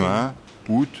c'est juin,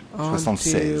 août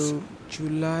 76.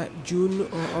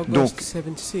 Donc,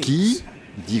 qui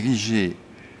dirigeait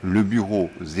le bureau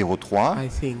 03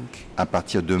 à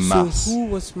partir de mars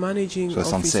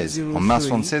 76. En mars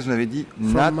 76, vous avez dit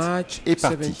Nat est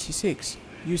parti.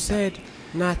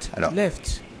 Alors,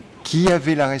 qui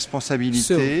avait la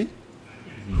responsabilité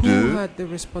de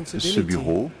ce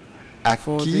bureau? À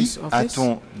qui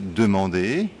a-t-on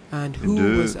demandé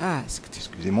de,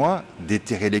 excusez-moi,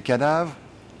 déterrer les cadavres,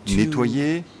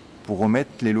 nettoyer pour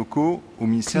remettre les locaux au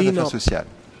ministère des Affaires sociales?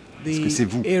 Est-ce que c'est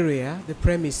vous?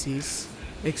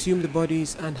 Exhume the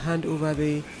bodies and hand over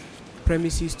the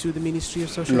premises to the Ministry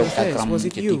of Social Affairs. Was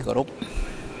it you?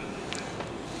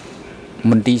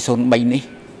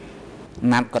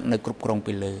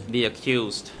 The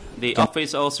accused The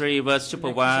Office 03 was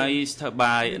supervised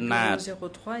by Nat.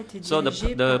 So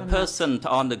the person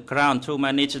on the ground who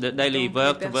managed the daily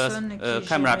work was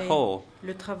Comrade Ho.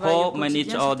 Ho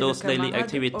managed all those daily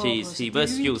activities. He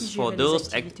was used for those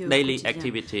daily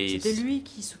activities. C'était lui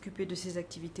qui s'occupait de ces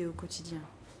activités au quotidien.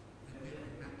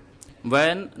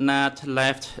 When Nat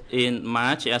left in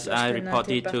March, as I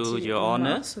reported to Your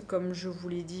Honor, comme je vous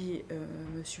l'ai dit,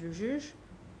 Monsieur le juge,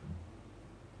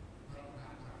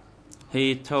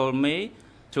 he told me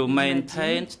to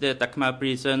maintain the Ta Kmao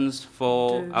prisons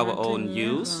for our own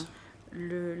use.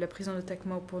 La prison de Ta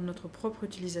Kmao pour notre propre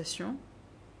utilisation.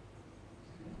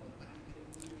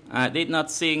 I did not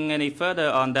think any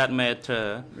further on that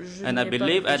matter, and I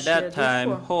believe at that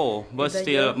time Ho was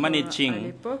still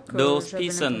managing those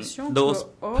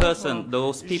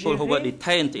people who were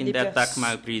detained in that Ta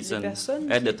Kmao prison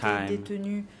at the time.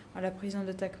 Détenus à la prison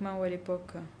de Ta Kmao à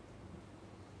l'époque.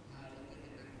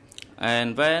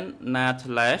 And when Nat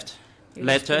left,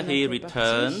 later he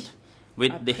returned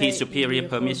with his superior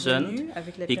permission.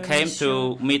 He came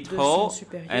to meet Ho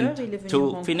and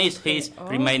to finish his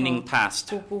remaining tasks.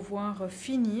 Pour pouvoir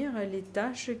finir les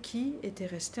tâches qui étaient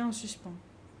restées en suspens.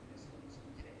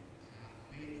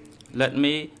 Let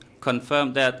me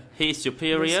confirm that his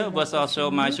superior was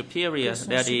also my superior,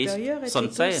 that is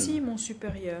Son Sen. Aussi mon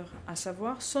supérieur, à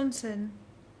savoir Son Sen.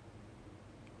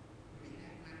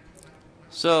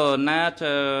 So Nat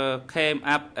came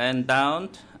up and down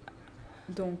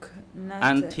Donc,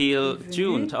 until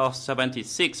June of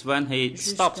 76 when he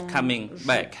stopped coming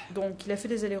back. Donc il a fait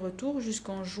des allers-retours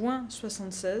jusqu'en juin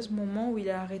 76, moment où il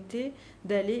a arrêté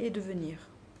d'aller et de venir.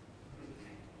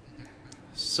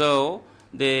 So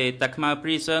the Ta Kmao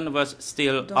prison was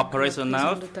still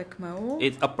operational.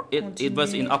 It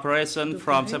was in operation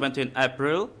from 17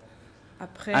 April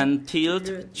until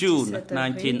June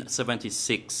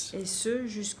 1976. Et ce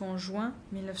jusqu'en juin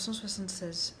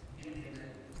 1976.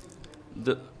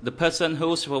 The person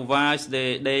who supervised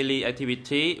the daily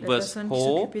activity was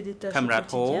Ho,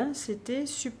 Comrade Ho. C'était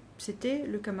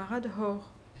le camarade Ho.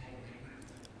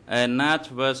 And Nat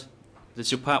was the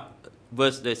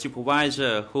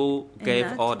supervisor who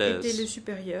gave orders. Était le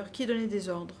supérieur qui donnait des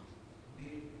ordres.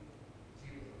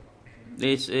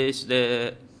 This is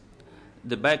the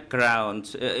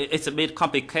background. It's a bit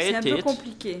complicated. C'est un peu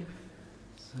compliqué.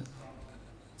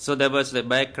 So there was the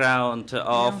background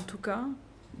of en tout cas,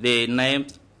 the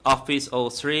named Office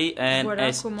 03 and voilà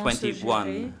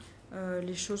S21.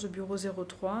 Les choses au bureau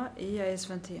 03 et à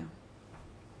S21.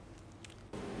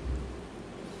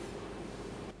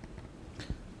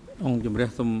 The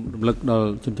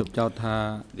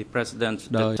President,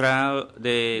 the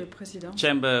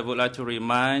Chamber would like to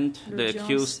remind the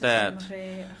accused that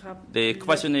the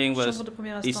questioning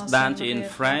is done in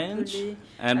French,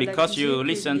 and because you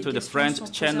listened to the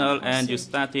French channel and you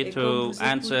started to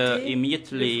answer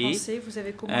immediately,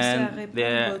 and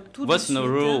there was no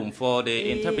room for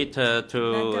the interpreter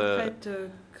to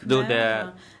do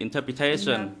their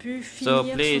interpretation. So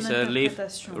please leave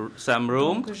some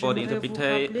room for the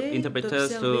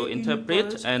interpreters to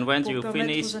interpret, and when you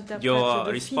finish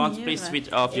your response, please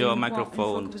switch off your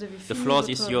microphone. The floor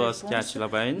is yours, Judge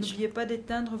Lavergne. N'oubliez pas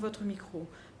d'éteindre votre micro.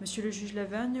 Monsieur le juge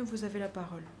Lavergne, vous avez la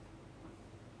parole.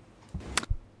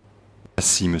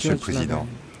 Merci, Monsieur le Président.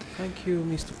 Thank you,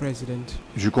 Mr. President.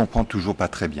 Je comprends toujours pas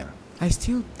très bien. I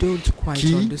still don't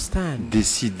quite understand. Qui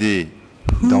décidait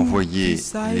d'envoyer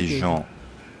les gens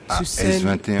à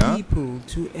S21 ou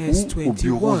au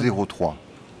bureau 03?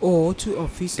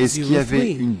 Est-ce qu'il y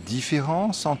avait une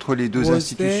différence entre les deux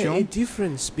institutions?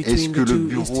 Est-ce que le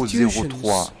bureau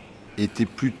 03 était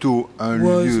plutôt un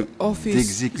lieu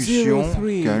d'exécution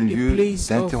qu'un lieu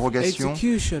d'interrogation?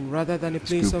 Est-ce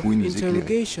que vous pouvez nous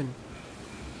éclairer?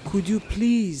 Could you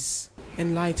please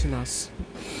enlighten us?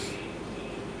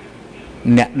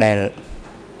 The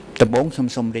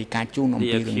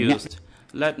accused,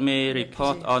 let me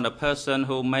report on a person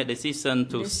who made a decision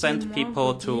to send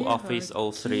people to Office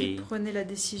 03. Qui prenait la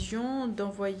décision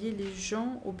d'envoyer les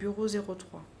gens au bureau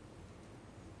 03?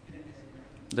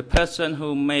 The person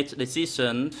who made the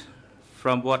decision,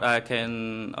 from what I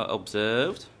can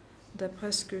observe,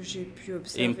 d'après ce que j'ai pu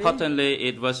observer, importantly,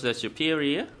 it was the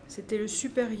superior. C'était le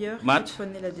supérieur qui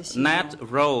prenait la décision. Nat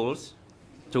rose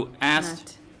to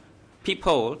ask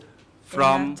people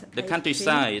from the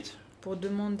countryside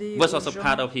was also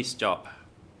part of his job.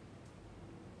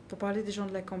 Pour parler des gens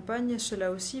de la campagne,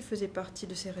 cela aussi faisait partie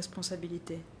de ses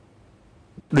responsabilités.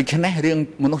 So about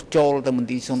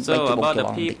the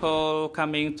people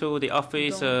coming to the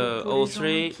office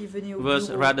 03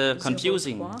 was rather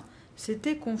confusing.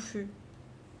 C'était confus.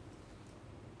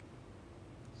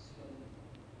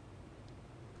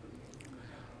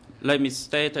 Let me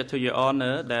state to Your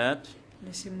Honor that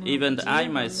even I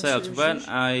myself, when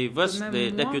I was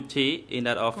the deputy in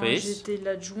that office,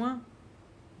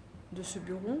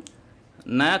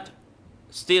 not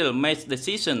still made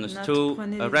decisions to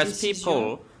arrest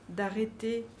people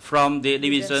from the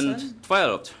Division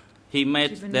 12. He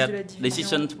made that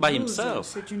decision by himself.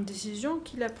 C'est une décision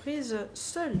qu'il a prise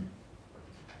seul.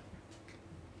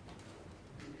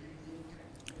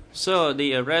 So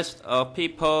the arrest of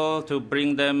people to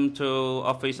bring them to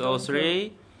Office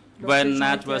 03, when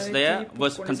Nat was there,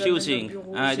 was confusing.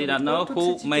 I did not know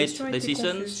who made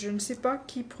decisions. Je ne sais pas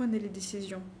qui prenait les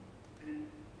décisions.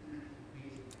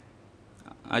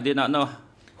 I did not know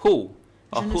who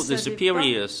or who the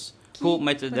superiors who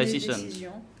made the decisions.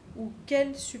 Ou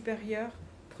quel supérieur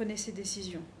prenait ces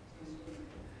décisions.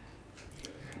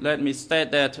 Let me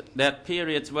state that that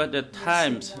period was the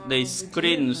times they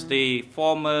screened the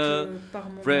former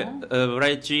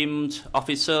regime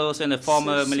officers and the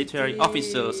former military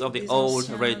officers of the old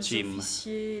regime.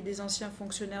 Des anciens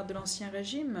fonctionnaires de l'ancien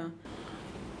régime.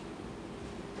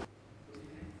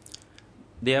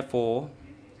 Therefore,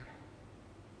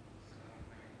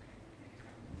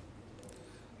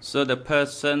 so the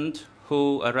person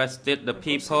who arrested the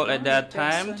people at that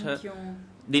time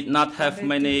did not have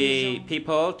many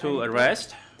people to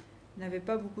arrest. N'avait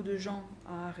pas beaucoup de gens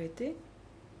à arrêter.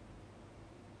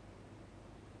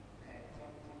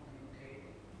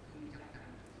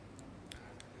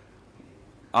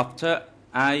 After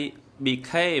I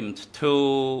became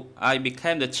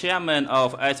the chairman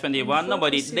of S21,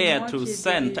 nobody dared to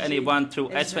send anyone to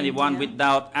S21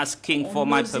 without asking for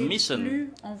my permission. On n'osait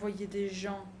plus envoyer des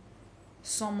gens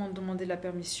sans m'en demander la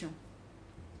permission.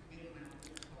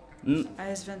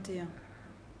 À S21.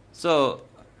 So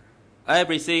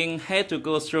everything had to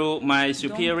go through my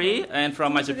superior and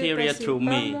from my superior to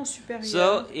me.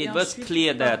 So it was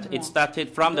clear that it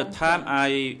started from the time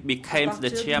I became the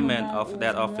chairman of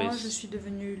that office. Moi, je suis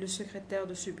devenu le secrétaire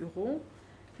de ce bureau.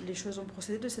 Les choses ont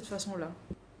procédé de cette façon-là.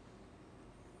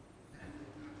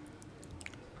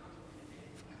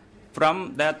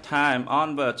 From that time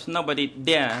onwards, nobody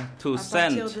dared to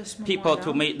send people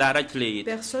to me directly.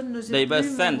 They were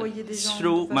sent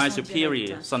through my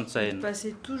superior, Son Sen. Ils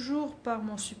passaient toujours par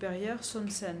mon supérieur, Son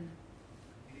Sen.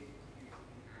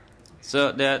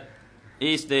 So that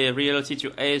is the real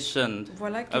situation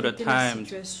of the time.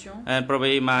 And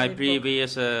probably my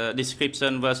previous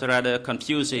description was rather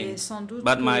confusing,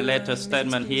 but my latest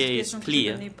statement here is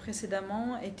clear. Les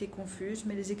précédemment étaient confuses,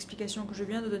 mais les explications que je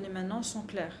viens de donner maintenant sont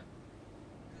claires.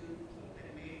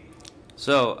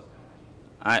 So,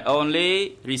 I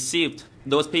only received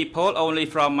those people only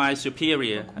from my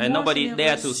superior, and nobody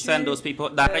dared to send those people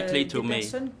directly to me,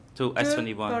 to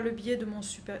S21. Par le biais de mon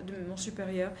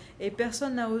supérieur, et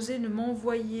personne n'a osé ne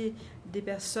m'envoyer des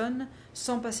personnes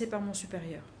sans passer par mon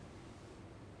supérieur.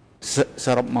 So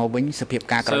to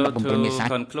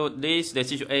conclude this, the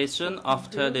situation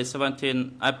after the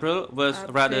 17th April was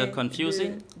rather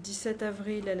confusing. Le 17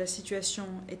 avril, la situation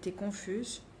était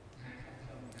confuse.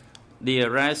 The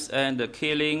arrest and the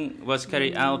killing was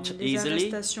carried out easily.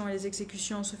 Les arrestations et les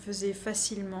exécutions se faisaient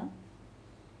facilement.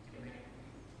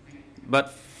 But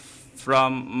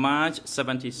from March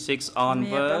 76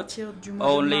 onward,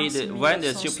 only when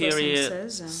the superior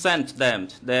sent them,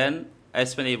 then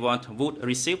S21 would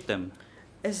receive them.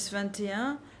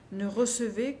 S21 ne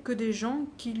recevait que des gens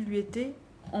qui lui étaient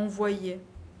envoyés.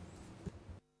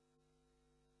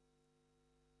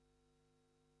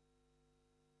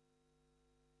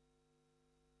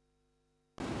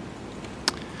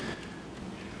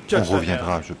 On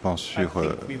reviendra, je pense, sur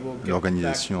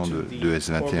l'organisation de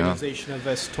S21.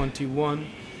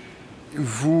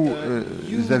 Vous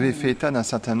avez fait état d'un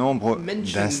certain nombre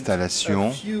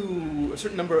d'installations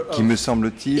qui, me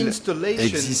semble-t-il,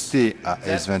 existaient à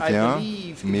S21,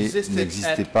 mais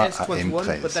n'existaient pas à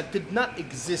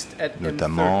M13,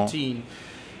 notamment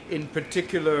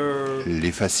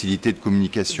les facilités de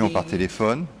communication par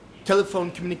téléphone,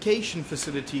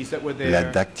 la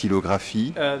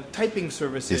dactylographie.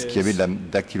 Est-ce qu'il y avait de la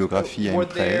dactylographie à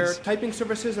M13?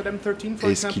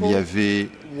 Est-ce qu'il y avait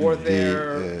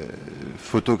des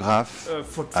photographes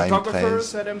à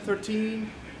M13?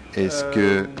 Est-ce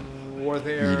qu'il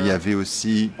y avait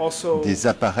aussi des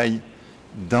appareils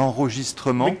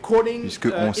d'enregistrement,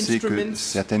 puisqu'on sait que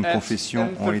certaines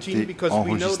confessions ont été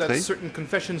enregistrées?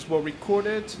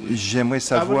 J'aimerais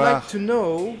savoir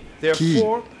qui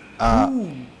a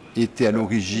été à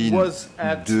l'origine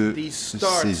de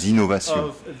ces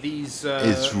innovations.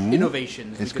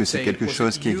 Est-ce que c'est quelque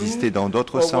chose qui existait dans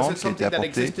d'autres centres, qui a été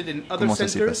apporté? Comment ça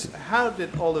s'est passé?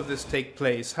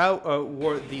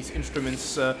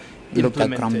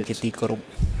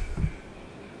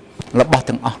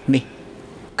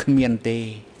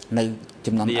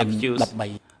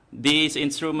 These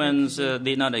instruments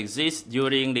did not exist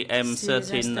during the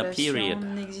M13 period.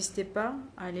 N'existaient pas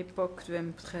à l'époque de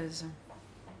M13.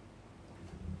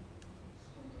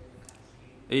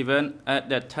 Even at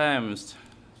that time,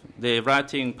 the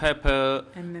writing paper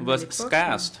was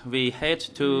scarce. We had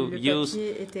to use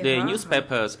the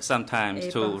newspapers sometimes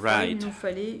to write. Il nous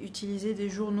fallait utiliser des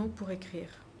journaux pour écrire.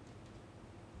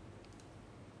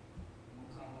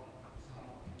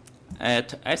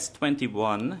 At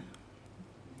S21,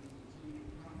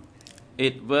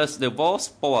 it was the war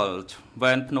spoiled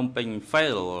when Phnom Penh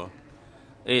fell.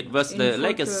 It was the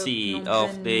legacy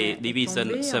of the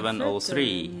Division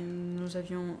 703. Nous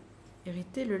avions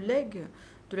hérité le legs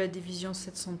de la division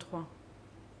 703.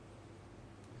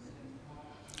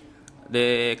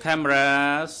 The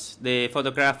cameras, the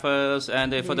photographers,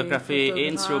 and the photography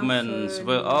instruments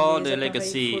were all the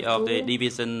legacy of the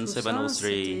Division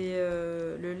 703.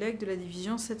 Le legs de la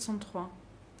division 703.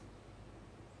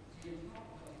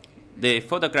 The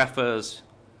photographers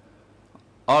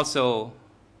also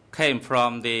came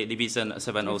from the Division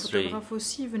 703. Les photographes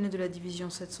aussi venaient de la division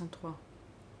 703.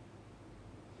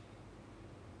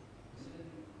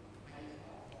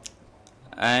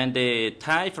 And the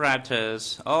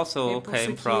typewriters also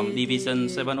came from Division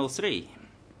 703.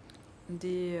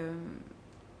 Des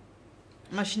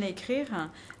machines à écrire,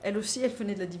 elles aussi, elles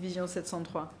venaient de la division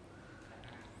 703.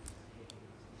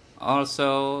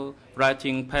 Also,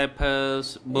 writing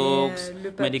papers, books,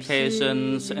 le papier,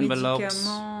 medications, les envelopes.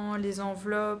 Médicaments, les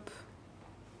enveloppes.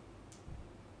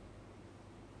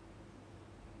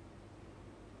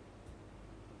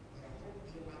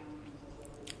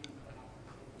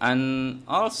 And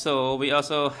also, we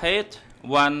also had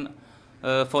one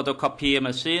photocopier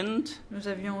machine, Nous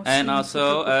avions aussi and une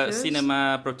also a photocopieuse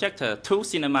cinema projector, two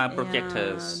cinema et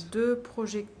projectors. deux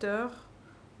projecteurs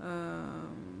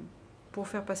pour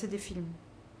faire passer des films.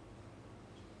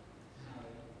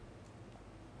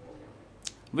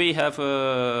 We have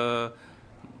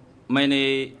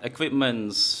many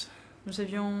equipments. Nous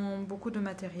avions beaucoup de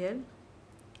matériel.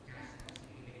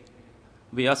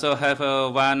 We also have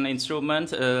one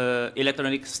instrument,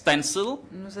 electronic stencil,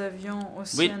 Nous avions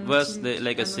aussi which un was outil, the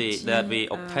legacy that we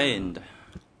obtained.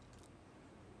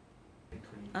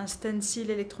 Un stencil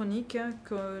électronique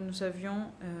que nous avions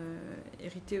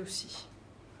hérité aussi.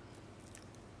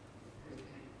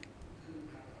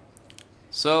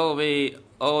 So we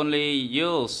only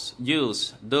use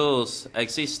those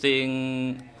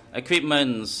existing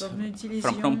equipments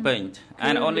from Phnom Penh,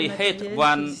 and only had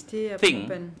one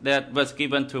thing that was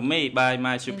given to me by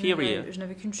my superior. Je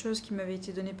n'avais qu'une chose qui m'avait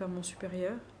été donnée par mon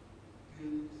supérieur.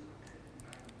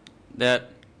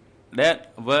 That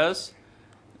was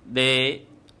the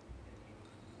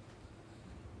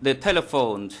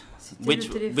telephone with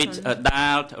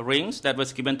dialed rings that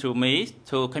was given to me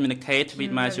to communicate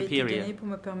with my superior. Pour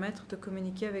me permettre de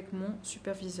communiquer avec mon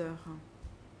superviseur.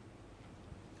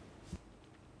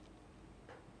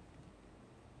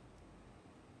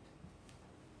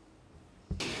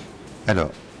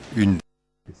 Alors, une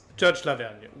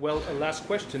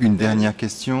dernière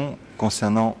question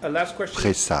concernant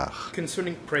Pressar.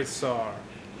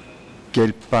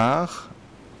 Quelle part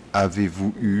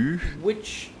avez-vous eu,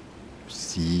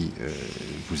 si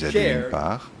vous avez une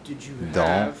part,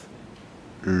 dans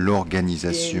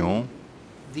l'organisation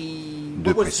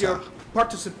de Pressar?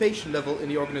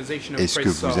 Est-ce que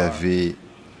vous avez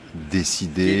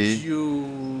décidé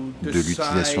de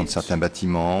l'utilisation de certains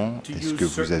bâtiments? Est-ce que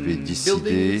vous avez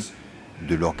décidé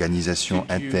de l'organisation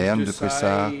interne de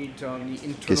Pressar?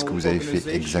 Qu'est-ce que vous avez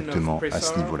fait exactement à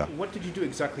ce niveau-là?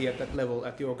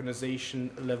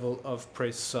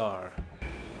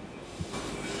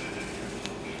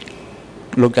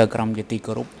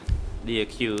 The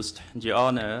accused, Your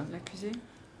Honor,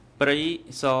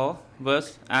 Pressar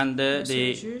was under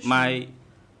my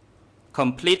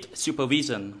complete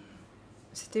supervision.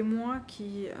 C'était moi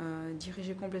qui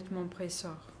dirigeais complètement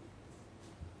Pressar.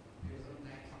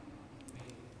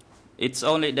 It's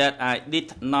only that I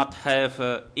did not have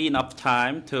enough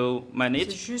time to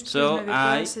manage, so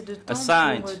I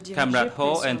assigned Comrade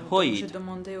Ho and Huy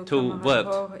to work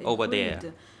over there.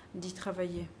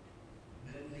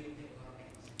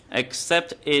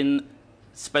 Except in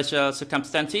special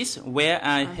circumstances where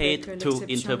I had to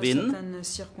intervene.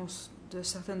 De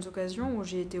certaines occasions où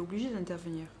j'ai été obligé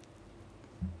d'intervenir.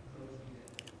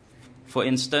 For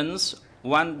instance,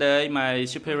 one day my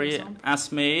superior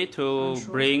asked me to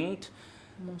bring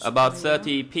about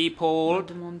 30 people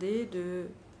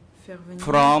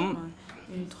from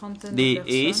the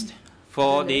East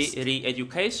for the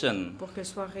re-education. Pour qu'elles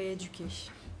soient rééduquées.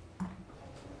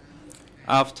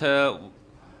 after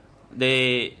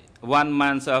the 1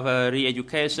 month of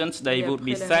re-education, they would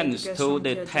be sent to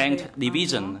the 10th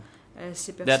division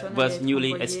that was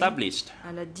newly established.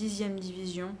 À la 10e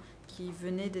division qui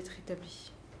venait d'être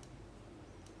établie.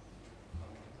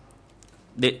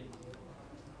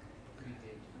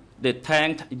 The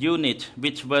 10th unit,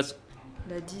 which was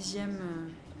la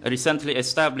 10e recently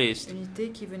established,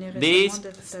 unité qui venait récemment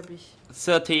d'être établie.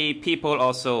 30 people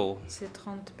or so, ces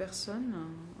 30 personnes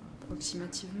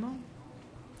approximativement,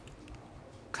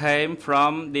 came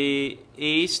from the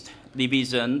East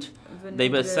Division. They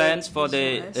were sent for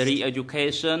the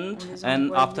re-education,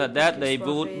 and after that they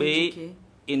would be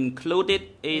included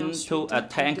into a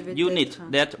tank unit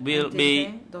that will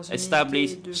be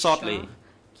established shortly.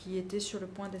 Qui était sur le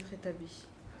point d'être établi.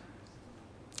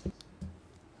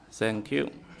 Thank you.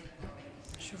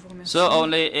 So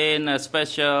only in a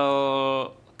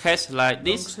special case like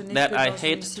this that I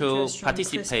had to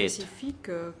participate.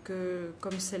 Spécifique que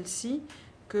comme celle-ci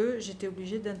que j'étais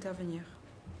obligé d'intervenir.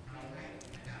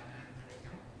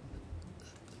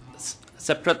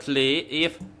 Separately,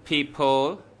 if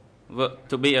people were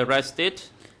to be arrested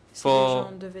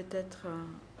for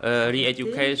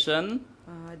re-education,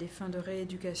 à des fins de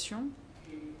rééducation,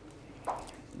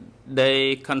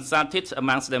 they consulted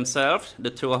amongst themselves, the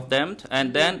two of them,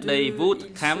 and then they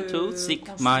would come to seek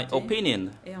my opinion.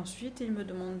 Et ensuite, ils me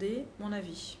demandaient mon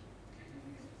avis.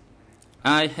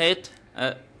 I had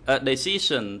a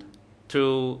decision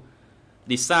to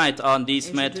decide on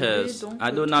these matters.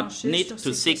 I do not need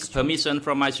to seek permission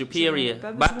from my superior,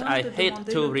 but I had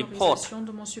to report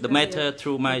the matter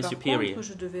to my superior.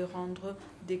 Je devais rendre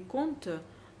des comptes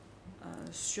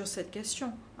sur cette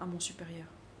question à mon supérieur.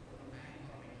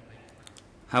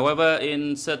 However,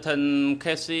 in certain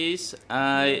cases,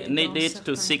 I needed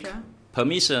to seek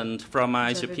permission from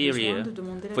my superior.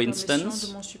 For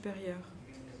instance,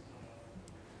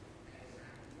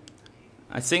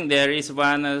 I think there is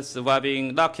one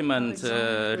surviving document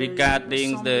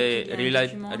regarding the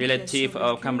relative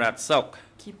of Comrade Sok.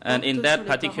 And in that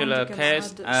particular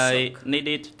case, I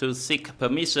needed to seek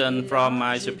permission from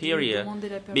my superior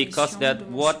because that's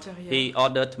what he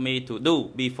ordered me to do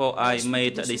before I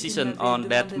made a decision on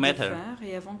that matter.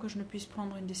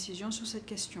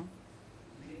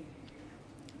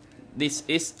 This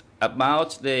is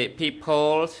about the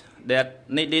people that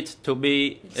needed to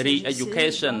be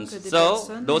re-educated.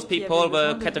 So those people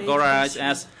were categorized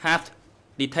as half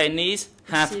detainees,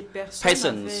 half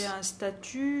peasants. Ces avaient un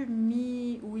statut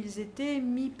où ils étaient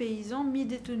mi-paysans,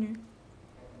 mi-détenus.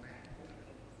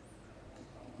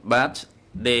 But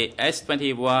the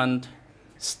S21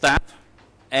 staff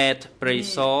at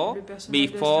Preso,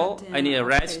 before any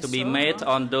arrest to be made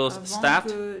on those staff,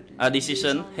 a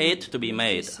decision had to be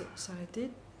made.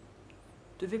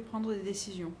 Devait prendre des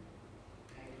décisions.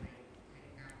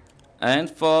 And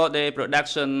for the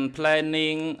production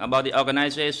planning about the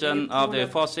organization of the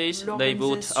forces, they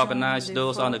would organize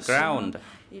those on the ground.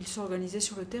 Ils s'organisaient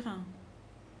sur le terrain.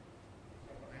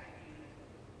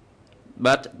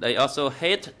 But they also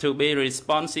had to be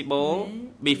responsible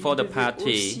before the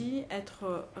party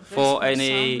for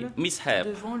any mishap.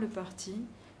 Devant le parti,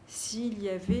 s'il y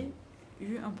avait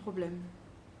eu un problème.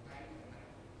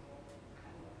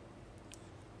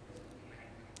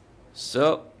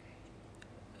 So,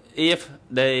 if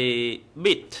they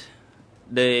beat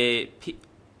the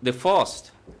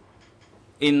force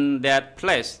in that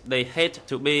place, they had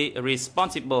to be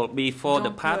responsible before the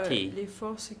party. Les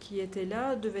forces qui étaient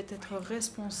là devaient être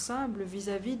responsables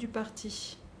vis-à-vis du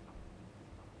parti.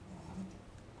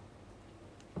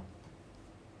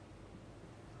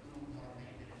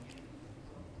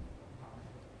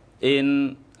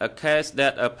 In a case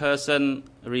that a person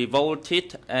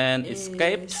revolted and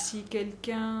escaped, si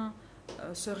quelqu'un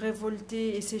se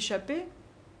révoltait et s'échappait,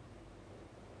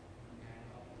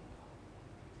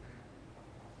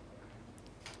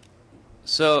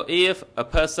 so if a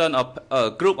person or a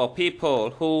group of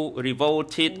people who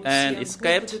revolted and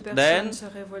escaped, then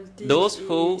those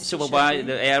who supervise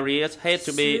the areas had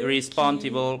to be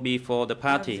responsible before the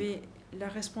party. La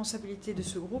responsabilité de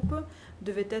ce groupe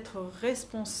devait être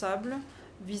responsable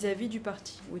vis-à-vis du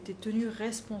parti, ou était tenu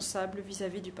responsable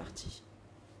vis-à-vis du parti.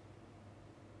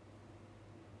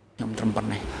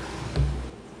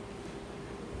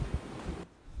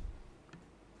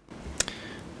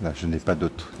 Là, je n'ai pas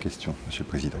d'autres questions, Monsieur le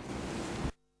Président.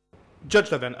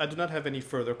 Judge Levin, I do not have any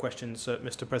further questions,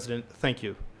 Mr. President. Thank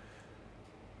you.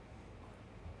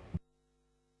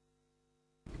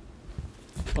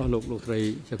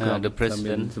 The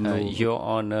President, Your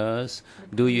Honors,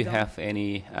 do you have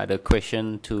any other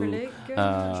question to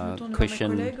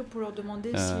question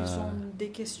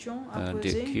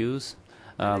the accused?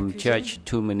 Judge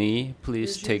Tumani,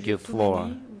 please take your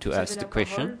floor to ask the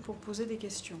question.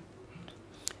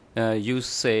 You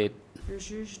said Le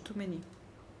juge Tumani.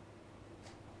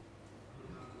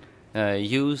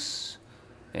 You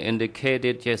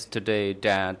indicated yesterday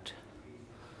that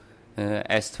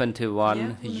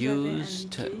S21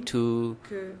 used to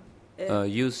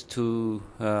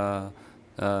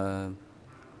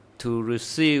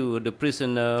receive the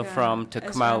prisoner from Ta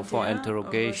Kmao for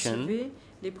interrogation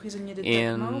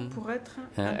in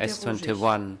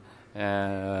S21.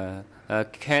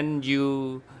 Can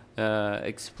you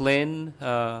explain?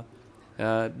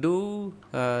 Do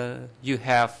you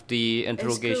have the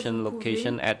interrogation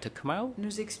location at Ta Kmao?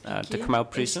 Ta Kmao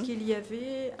prison? Est-ce qu'il y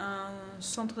avait un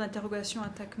centre d'interrogation à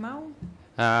Ta Kmao?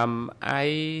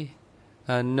 I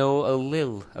know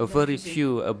a very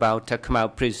few about Ta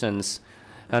Kmao prisons.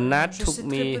 Nat took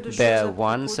me there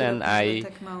once, and I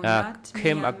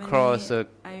came across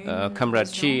Comrade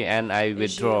Chi, and I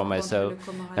withdraw myself.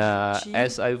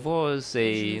 As I was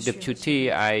a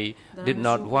deputy, I did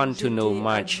not want to know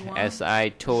much, as I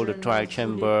told the trial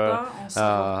chamber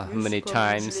many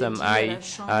times. I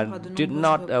did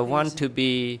not want to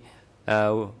be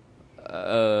a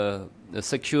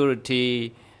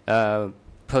security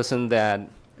person that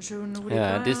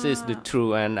this is the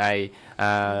truth, and I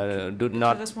do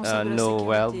not know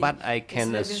well, but I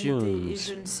can assume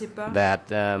that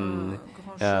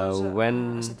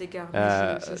when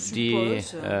the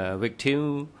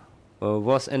victim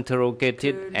was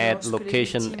interrogated at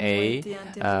location A,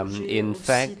 in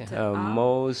fact,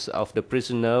 most of the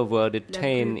prisoners were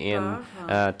detained in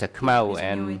Ta Kmao,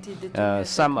 and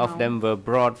some of them were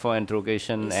brought for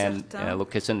interrogation at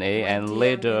location A, and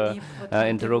later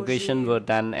interrogation were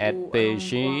done at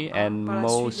PJ, and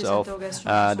most of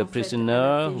the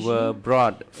prisoners were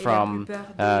brought from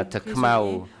Ta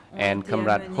Kmao, and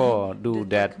Comrade Ho do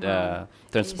that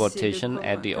transportation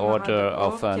at the order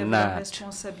of Nat.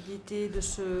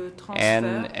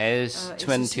 And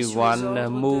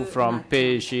S21 moved from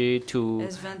PJ to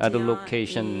the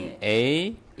location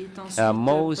A.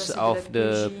 Most of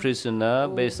the prisoners,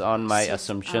 based on my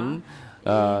assumption,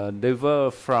 they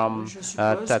were from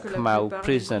Ta Kmao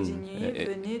prison.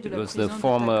 It was the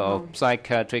former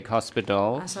psychiatric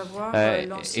hospital.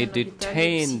 It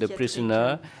detained the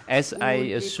prisoner. As I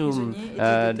assume,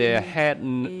 they had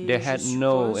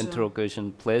no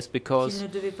interrogation place, because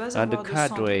the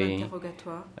cadre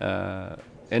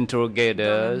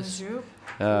interrogators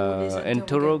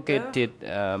interrogated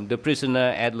the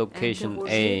prisoner at location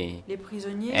A,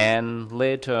 and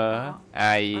later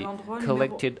I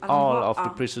collected all of the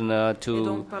prisoners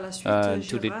to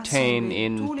detain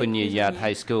in Punyayat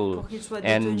High School.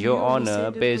 And Your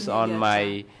Honor, based on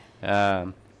my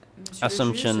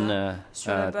assumption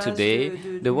today,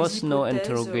 there was no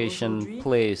interrogation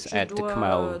place at Ta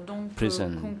Kmao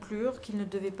prison. Conclure qu'il ne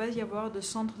devait pas y avoir de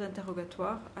centre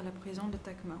d'interrogatoire à la prison de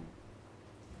Ta Kmao.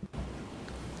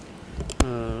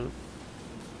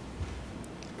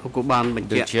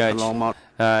 The judge,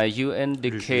 you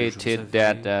indicated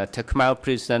that Ta Kmao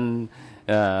prison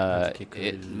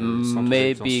it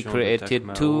may be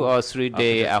created 2 or 3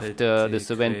 days after the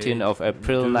 17th of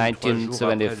April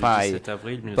 1975,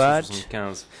 but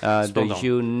the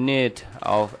unit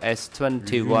of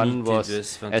S21 was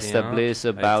established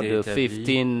about the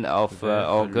 15th of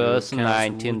August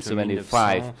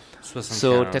 1975.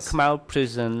 So Ta Kmao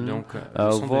prison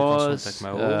was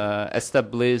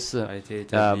established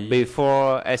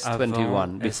before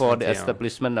S21, before the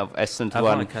establishment of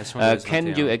S21.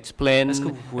 Can you explain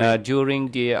during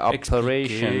the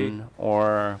operation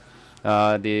or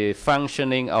the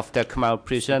functioning of Ta Kmao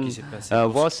prison,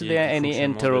 was there any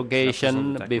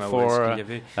interrogation before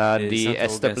the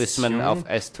establishment of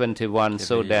S21,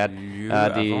 so that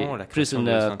the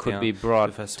prisoner could be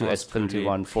brought to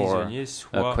S21 for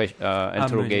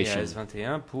interrogation?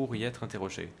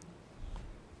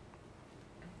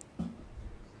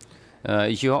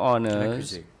 Your Honor,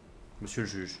 Monsieur le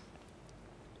Juge,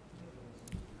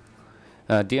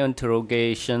 the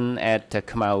interrogation at Ta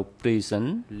Kmao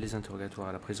prison, les interrogatoires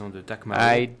à la prison de Ta Kmao,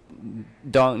 I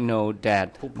don't know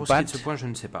that, pour ce qui est de ce point, je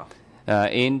ne sais pas.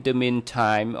 In the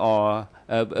meantime, or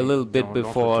a little bit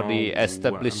before the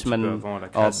establishment,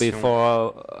 or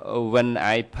before when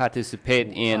I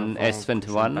participate in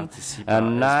S21,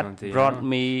 Nat brought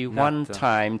me one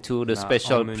time to the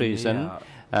special prison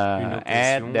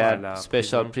at that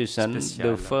special prison.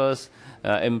 The first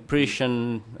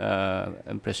impression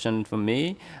for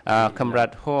me,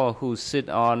 Comrade Ho, who sit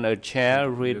on a chair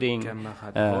reading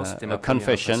a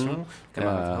confession.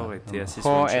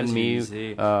 Ho and me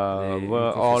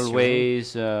were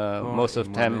always, most of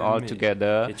the time, all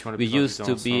together. We used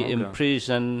to be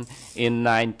imprisoned in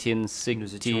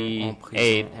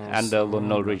 1968 under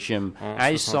Lon regime.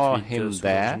 I saw him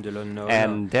there,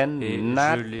 and then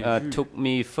Nat took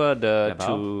me further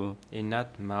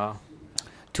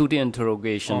to the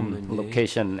interrogation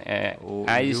location.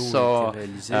 I saw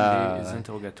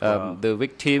the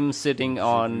victim sitting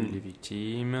on.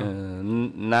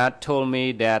 Nat told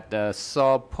me that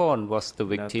Saw Pon was the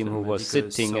victim who was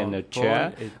sitting in a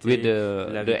chair with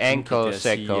the ankle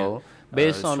shackle.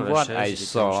 Based on what I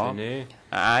saw,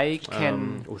 I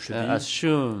can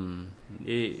assume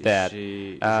that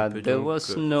there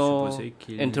was no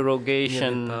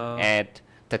interrogation at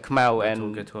Ta Kmao,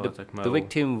 and the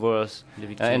victim was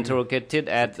interrogated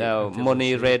at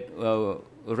Money Red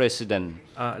residence.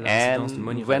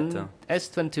 And when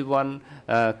S21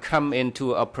 come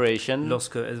into operation, the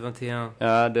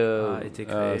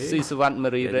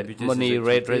C21 Money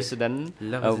Red residence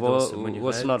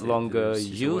was not longer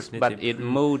used, but it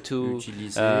moved to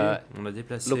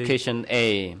location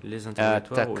A. Ta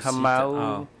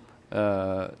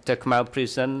Kmao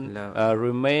prison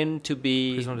remained to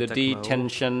be the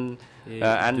detention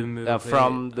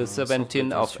from the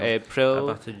 17th of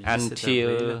April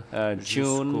until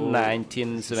June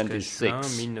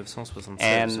 1976,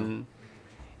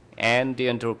 and the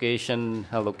interrogation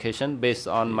location, based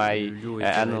on my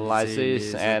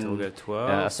analysis and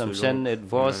assumption, it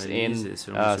was in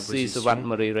C21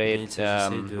 Marie Red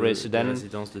residence,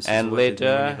 and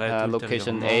later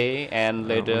location A, and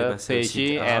later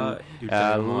PG, and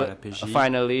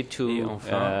finally to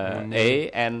A,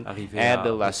 and at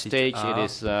the last stage it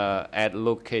is at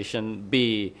location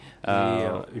B,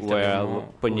 where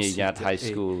Poigny-Yat High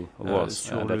School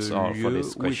was. That's all for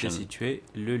this question.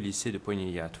 Le lycée de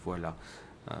Poigny-Yat, voilà.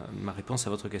 Ma réponse à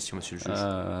votre question, Monsieur le juge.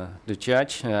 The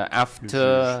judge,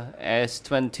 after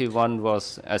S21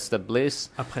 was established,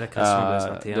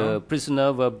 the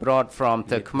prisoner were brought from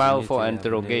Ta Kmao for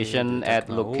interrogation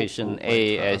at location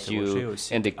A, as you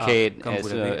indicate,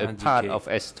 as a part of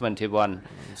S21.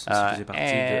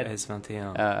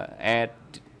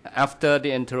 After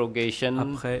the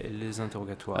interrogation,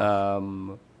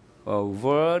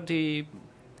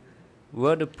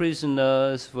 were the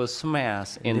prisoners were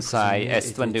smashed inside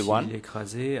S21?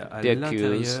 The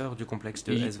accused,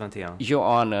 Your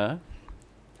Honor,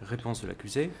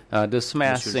 the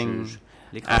smashing,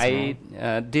 I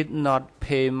did not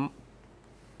pay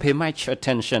much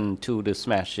attention to the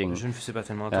smashing.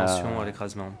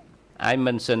 I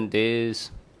mentioned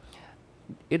this.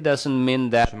 It doesn't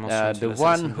mean that the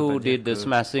one who did the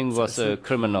smashing was a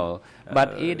criminal,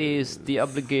 but it is the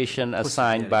obligation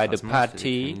assigned by the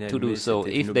party to do so.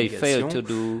 If they fail to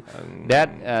do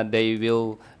that, they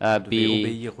will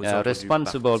be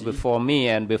responsible before me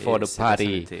and before the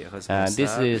party.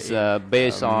 This is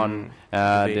based on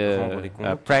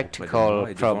the practical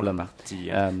problem.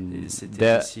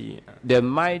 There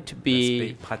might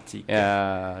be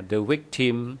the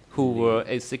victim who were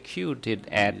executed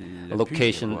at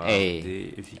location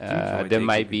A. There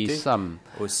might be some.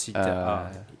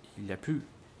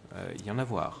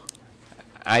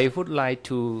 I would like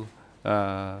to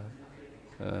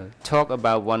talk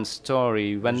about one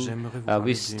story. When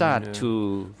we start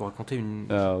to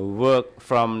work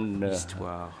from,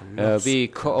 we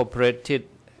cooperated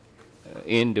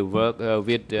in the work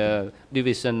with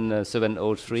Division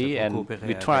 703, and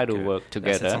we try to work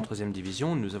together.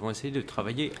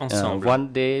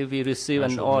 One day we received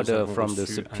an order from the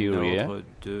superior.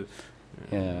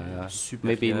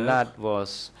 Maybe Nat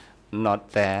was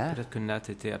not there,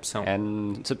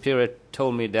 and superior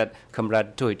told me that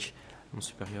Comrade Deutsch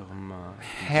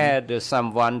had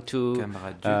someone to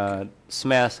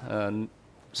smash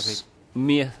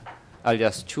me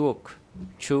alias Chuk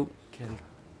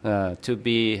to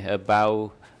be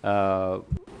about 5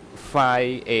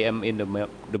 a.m. in the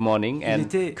morning,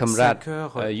 and Comrade,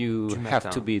 you have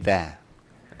to be there.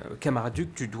 Camarade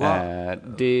Duc, tu dois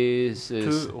te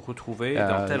retrouver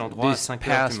dans tel endroit à 5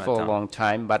 heures du matin. For a long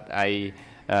time, but I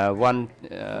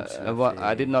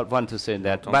did not want to say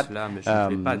that. But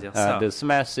the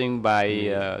smashing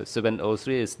by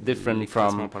 703 is different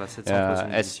from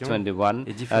S21.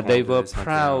 They were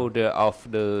proud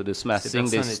of the smashing.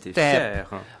 They stabbed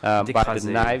by the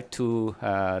knife to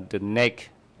the neck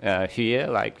here,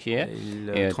 like here,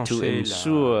 to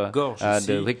ensure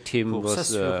the victim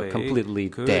was completely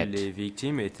dead.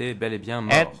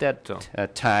 At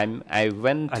that time, I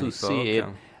went to see it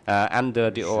under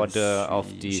the order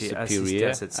of the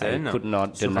superior. I could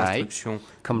not deny.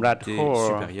 Comrade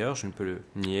Hoare,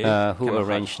 who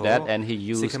arranged that, and he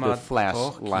used the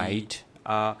flashlight.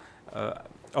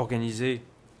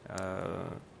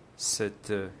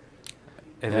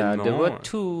 There were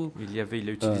two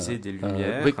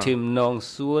victims, Nong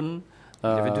Soon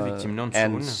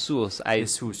and Soos. I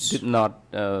did not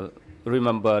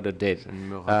remember the date.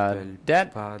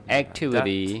 That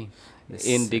activity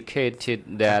indicated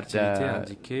that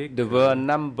there were a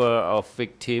number of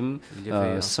victims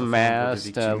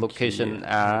smashed, location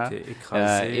are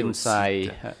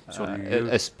inside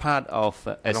as part of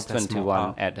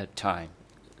S21 at that time.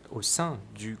 Au sein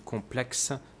du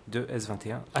complexe de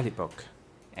S21 à l'époque.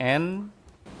 And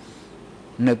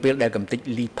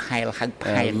Lee Pell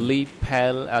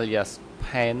alias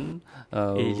Pen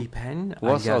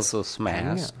was also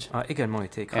smashed. A également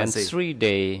été and écrasé. 3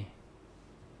 days.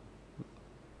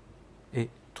 Et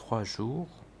 3 jours.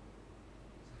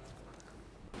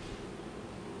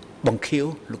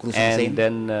 And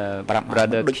then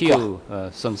Brother Q,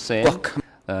 Son Sen,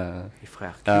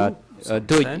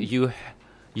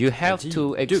 you have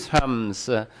to exhume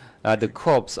the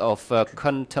corpse of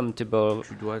contemptible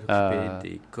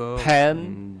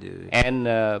Pan and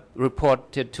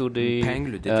report it to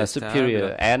the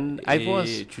superior. And I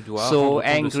was so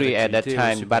angry at that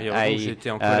time, but I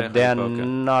dare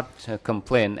not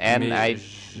complain. And I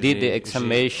did the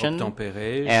examination,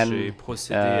 and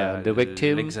the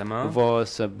victim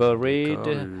was buried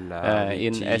in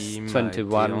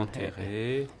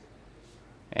S21,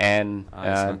 and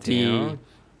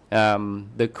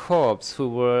the corpse who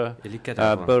were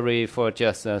buried for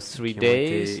just 3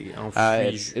 days,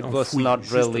 it was not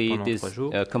really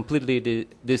completely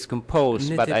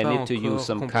decomposed, but I need to use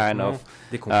some kind of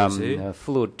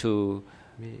fluid to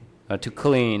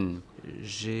clean.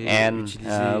 And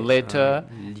later,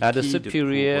 the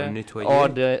superior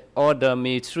ordered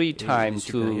me 3 times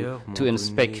to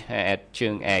inspect at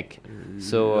Cheung Ek.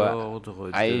 So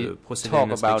I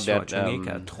talk about that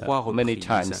many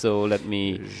times. So let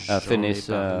me finish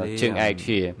Cheung Ek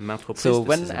here. So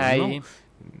when I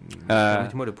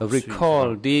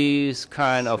recall these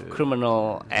kind of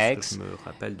criminal acts,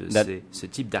 that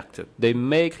they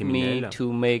make me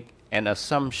to make an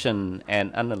assumption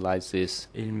and analysis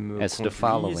as the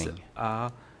following.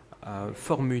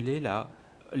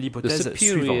 The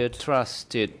superior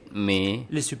trusted me.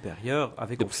 The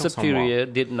superior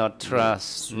did not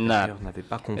trust Nat.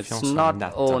 It's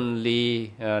not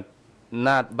only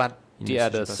Nat, but the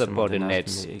other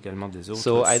subordinates.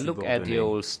 So I look at the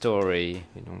old story,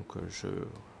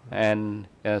 and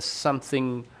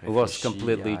something was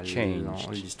completely changed.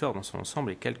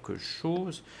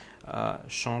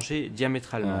 Changé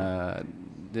diamétralement.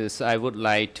 This I would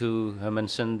like to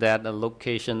mention that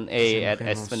location A at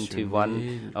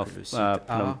S21 of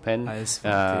Phnom Penh,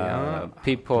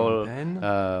 people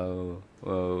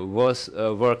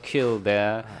were killed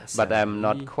there, but I'm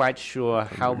not quite sure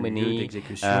how many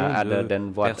other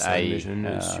than what I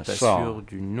saw.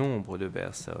 Du nombre de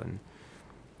personnes,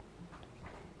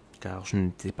 car je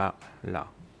n'étais pas là.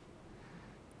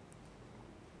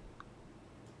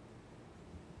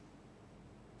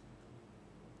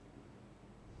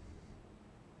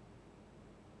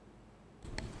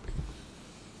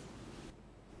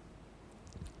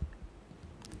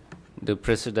 Le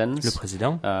président,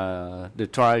 the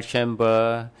trial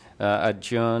chamber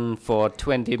adjourned for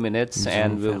 20 minutes,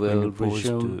 and we will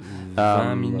resume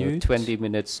 20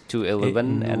 minutes to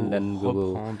 11, and then we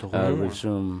will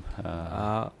resume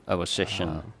our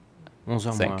session.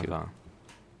 Thank you.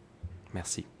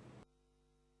 Merci.